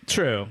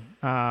 True.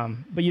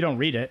 But you don't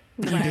read it.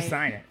 You Right. just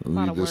sign it.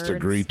 lot You of just words.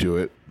 agree to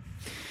it.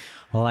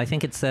 Well, I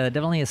think it's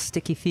definitely a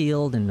sticky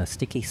field and a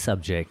sticky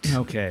subject.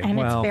 Okay. And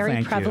well, it's very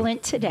thank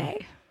prevalent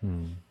today.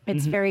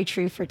 It's very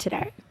true for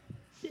today.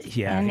 You.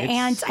 Yeah. And-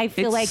 it's- and I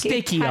feel it's like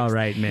it sticky. touched- All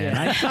right, man.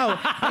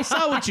 I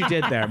saw what you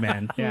did there,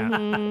 man.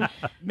 Yeah.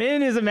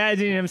 Min is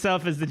imagining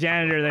himself as the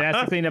janitor that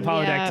has to clean up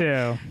holodeck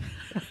too.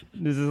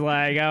 This is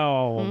like,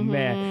 oh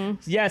man.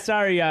 Yeah,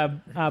 sorry.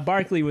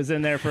 Barkley was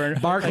in there for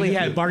Barkley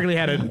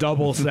had a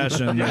double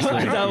session this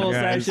week. double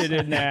guys. session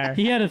in there.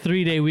 He had a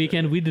 3-day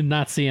weekend. We did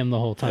not see him the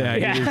whole time.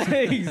 Yeah, Yeah,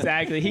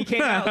 exactly. He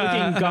came out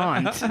looking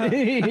gaunt.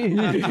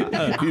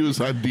 He was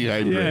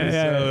dehydrated.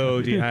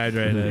 So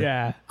dehydrated.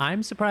 Yeah.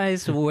 I'm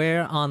surprised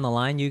where on the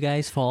line you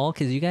guys fall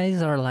because you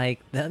guys are like,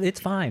 it's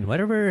fine.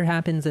 Whatever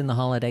happens in the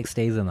holodeck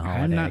stays in the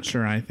holodeck. I'm not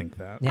sure I think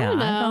that. Yeah, I don't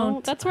know.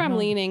 don't- That's where I'm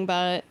leaning,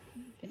 but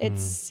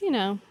it's,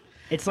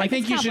 It's I like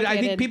think you should. I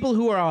think complicated. people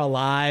who are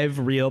alive,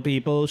 real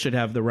people, should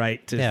have the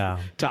right to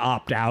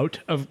opt out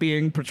of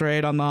being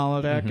portrayed on the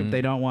holodeck if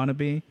they don't want to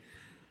be.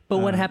 But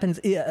what happens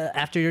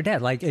after you're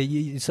dead? Like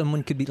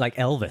someone could be like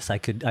Elvis. I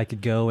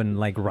could go and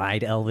like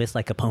ride Elvis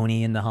like a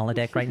pony in the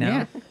holodeck right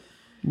now.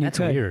 That's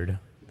could. weird.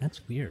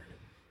 That's weird.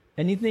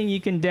 anything you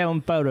can do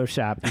in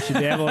Photoshop, you should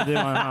be able to do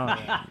on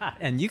holodeck.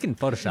 And you can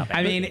Photoshop.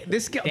 I mean,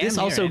 this near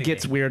also anything.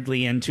 gets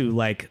weirdly into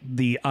like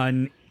the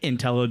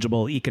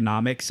unintelligible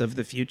economics of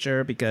the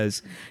future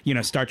because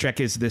Star Trek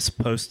is this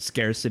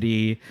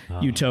post-scarcity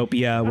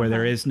utopia where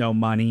there is no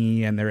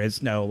money and there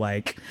is no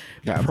like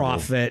Capital.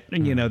 profit.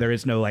 There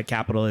is no like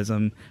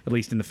capitalism, at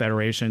least in the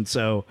Federation.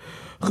 So,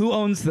 who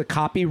owns the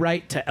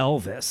copyright to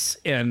Elvis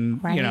in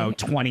Right.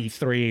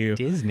 23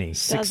 Disney.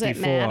 Does it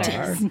 64?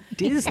 matter?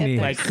 Disney.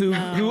 Like who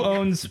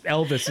owns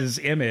Elvis's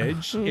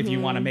image if you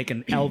want to make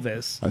an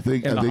Elvis? I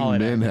think in the holodeck?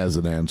 Min has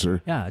an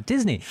answer. Yeah,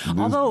 Disney.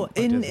 Although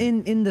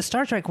in the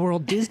Star Trek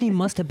world, Disney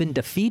must have been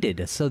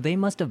defeated, so they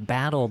must have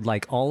battled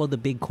like all of the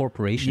big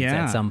corporations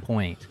Yeah. at some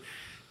point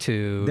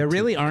to There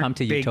really to aren't come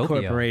to big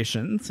Utopia.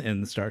 corporations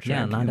in Star Trek.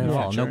 Yeah, not in at the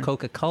all. No future.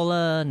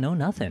 Coca-Cola, no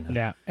nothing.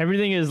 Yeah,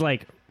 everything is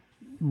like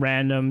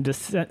random.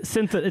 Just it's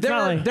not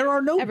like There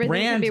are no Everything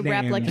brand can be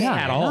names replicated.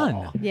 at all.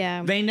 None.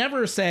 Yeah. They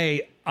never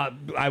say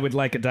I would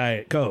like a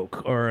Diet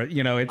Coke or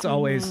it's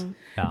always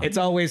Yeah. it's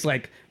always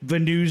like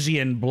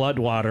Venusian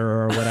Bloodwater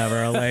or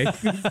whatever. Like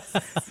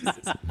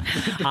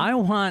I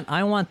want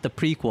the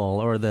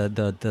prequel or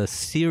the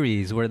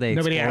series where they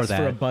nobody explore asked that.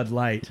 for a Bud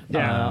Light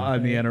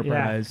on the yeah,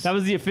 Enterprise. that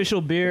was the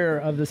official beer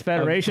of this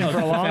Federation for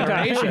a long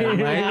time. Federation,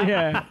 right?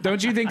 Yeah.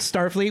 Don't you think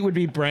Starfleet would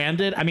be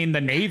branded? I mean,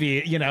 the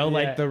Navy,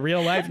 like the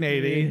real life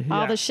Navy.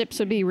 All the ships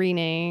would be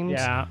renamed.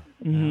 Yeah.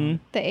 The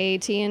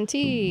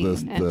AT&T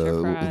The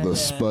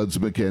Enterprise. Spuds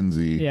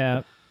McKenzie.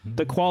 Yeah.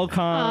 The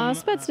Qualcomm.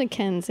 Spuds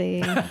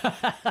McKenzie.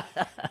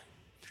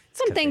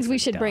 Some things we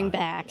should bring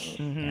back.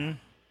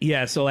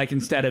 Yeah, so like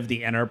instead of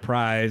the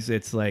Enterprise,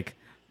 it's like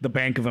the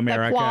Bank of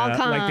America, like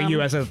Qualcomm. the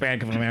USS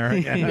Bank of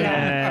America.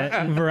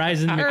 Yeah.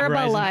 Verizon,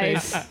 Verizon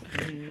face.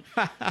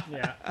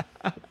 Herbalife.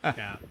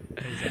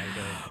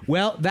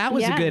 Well, that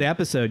was a Yeah. good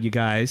episode, you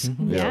guys.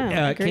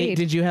 Yeah, Kate, agreed.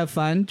 did you have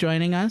fun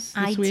joining us this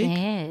I week?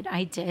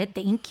 did.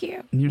 Thank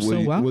you. You're so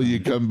welcome. Will you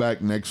come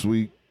back next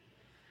week?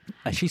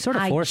 She sort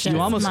of I forced just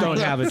You almost might. don't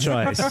have a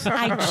choice.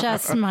 I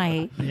just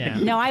might. Yeah.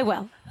 No, I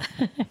will.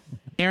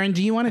 Aaron,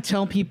 do you want to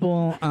tell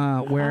people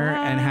where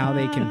and how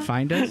they can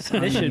find us?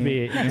 This should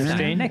be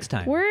interesting. next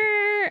time.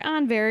 We're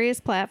on various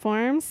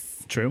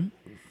platforms. True.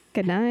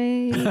 Good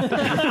night.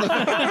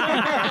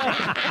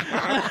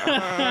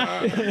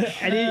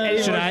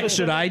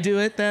 Should I do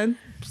it then?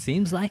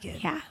 Seems like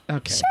it. Yeah.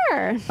 Okay.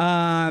 Sure.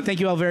 Thank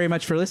you all very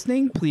much for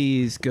listening.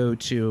 Please go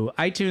to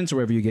iTunes or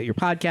wherever you get your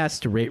podcasts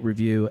to rate,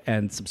 review,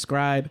 and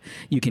subscribe.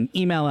 You can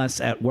email us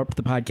at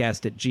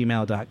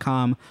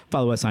warpedthepodcast@gmail.com.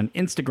 Follow us on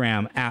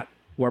Instagram at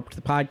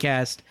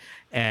warpedthepodcast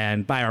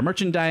and buy our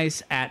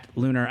merchandise at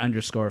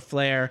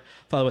lunar_flare.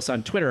 Follow us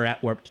on Twitter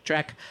at Warped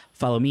Trek.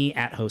 Follow me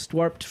at Host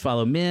Warped.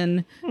 Follow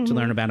Min to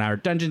learn about our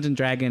Dungeons and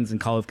Dragons and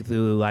Call of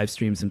Cthulhu live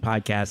streams and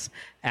podcasts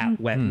at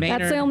Wet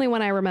Maynard. That's the only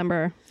one I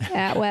remember.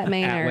 At Wet at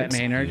Maynard. Wet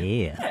Maynard.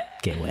 Yeah.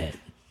 Get wet.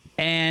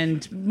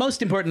 And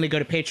most importantly, go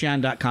to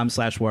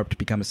patreon.com/warp to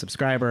become a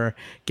subscriber,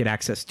 get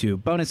access to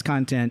bonus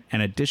content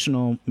and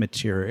additional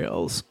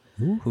materials.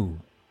 Ooh.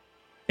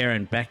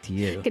 Aaron, back to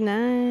you. Good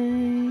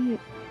night.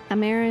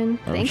 I'm Aaron.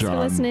 Thanks for Sean.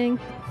 listening.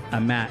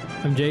 I'm Matt.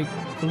 I'm Jake.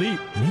 Philippe.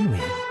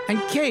 Minwin. And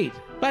Kate.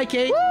 Bye,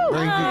 Kate.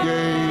 Thank you,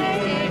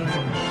 Gabe. Bye.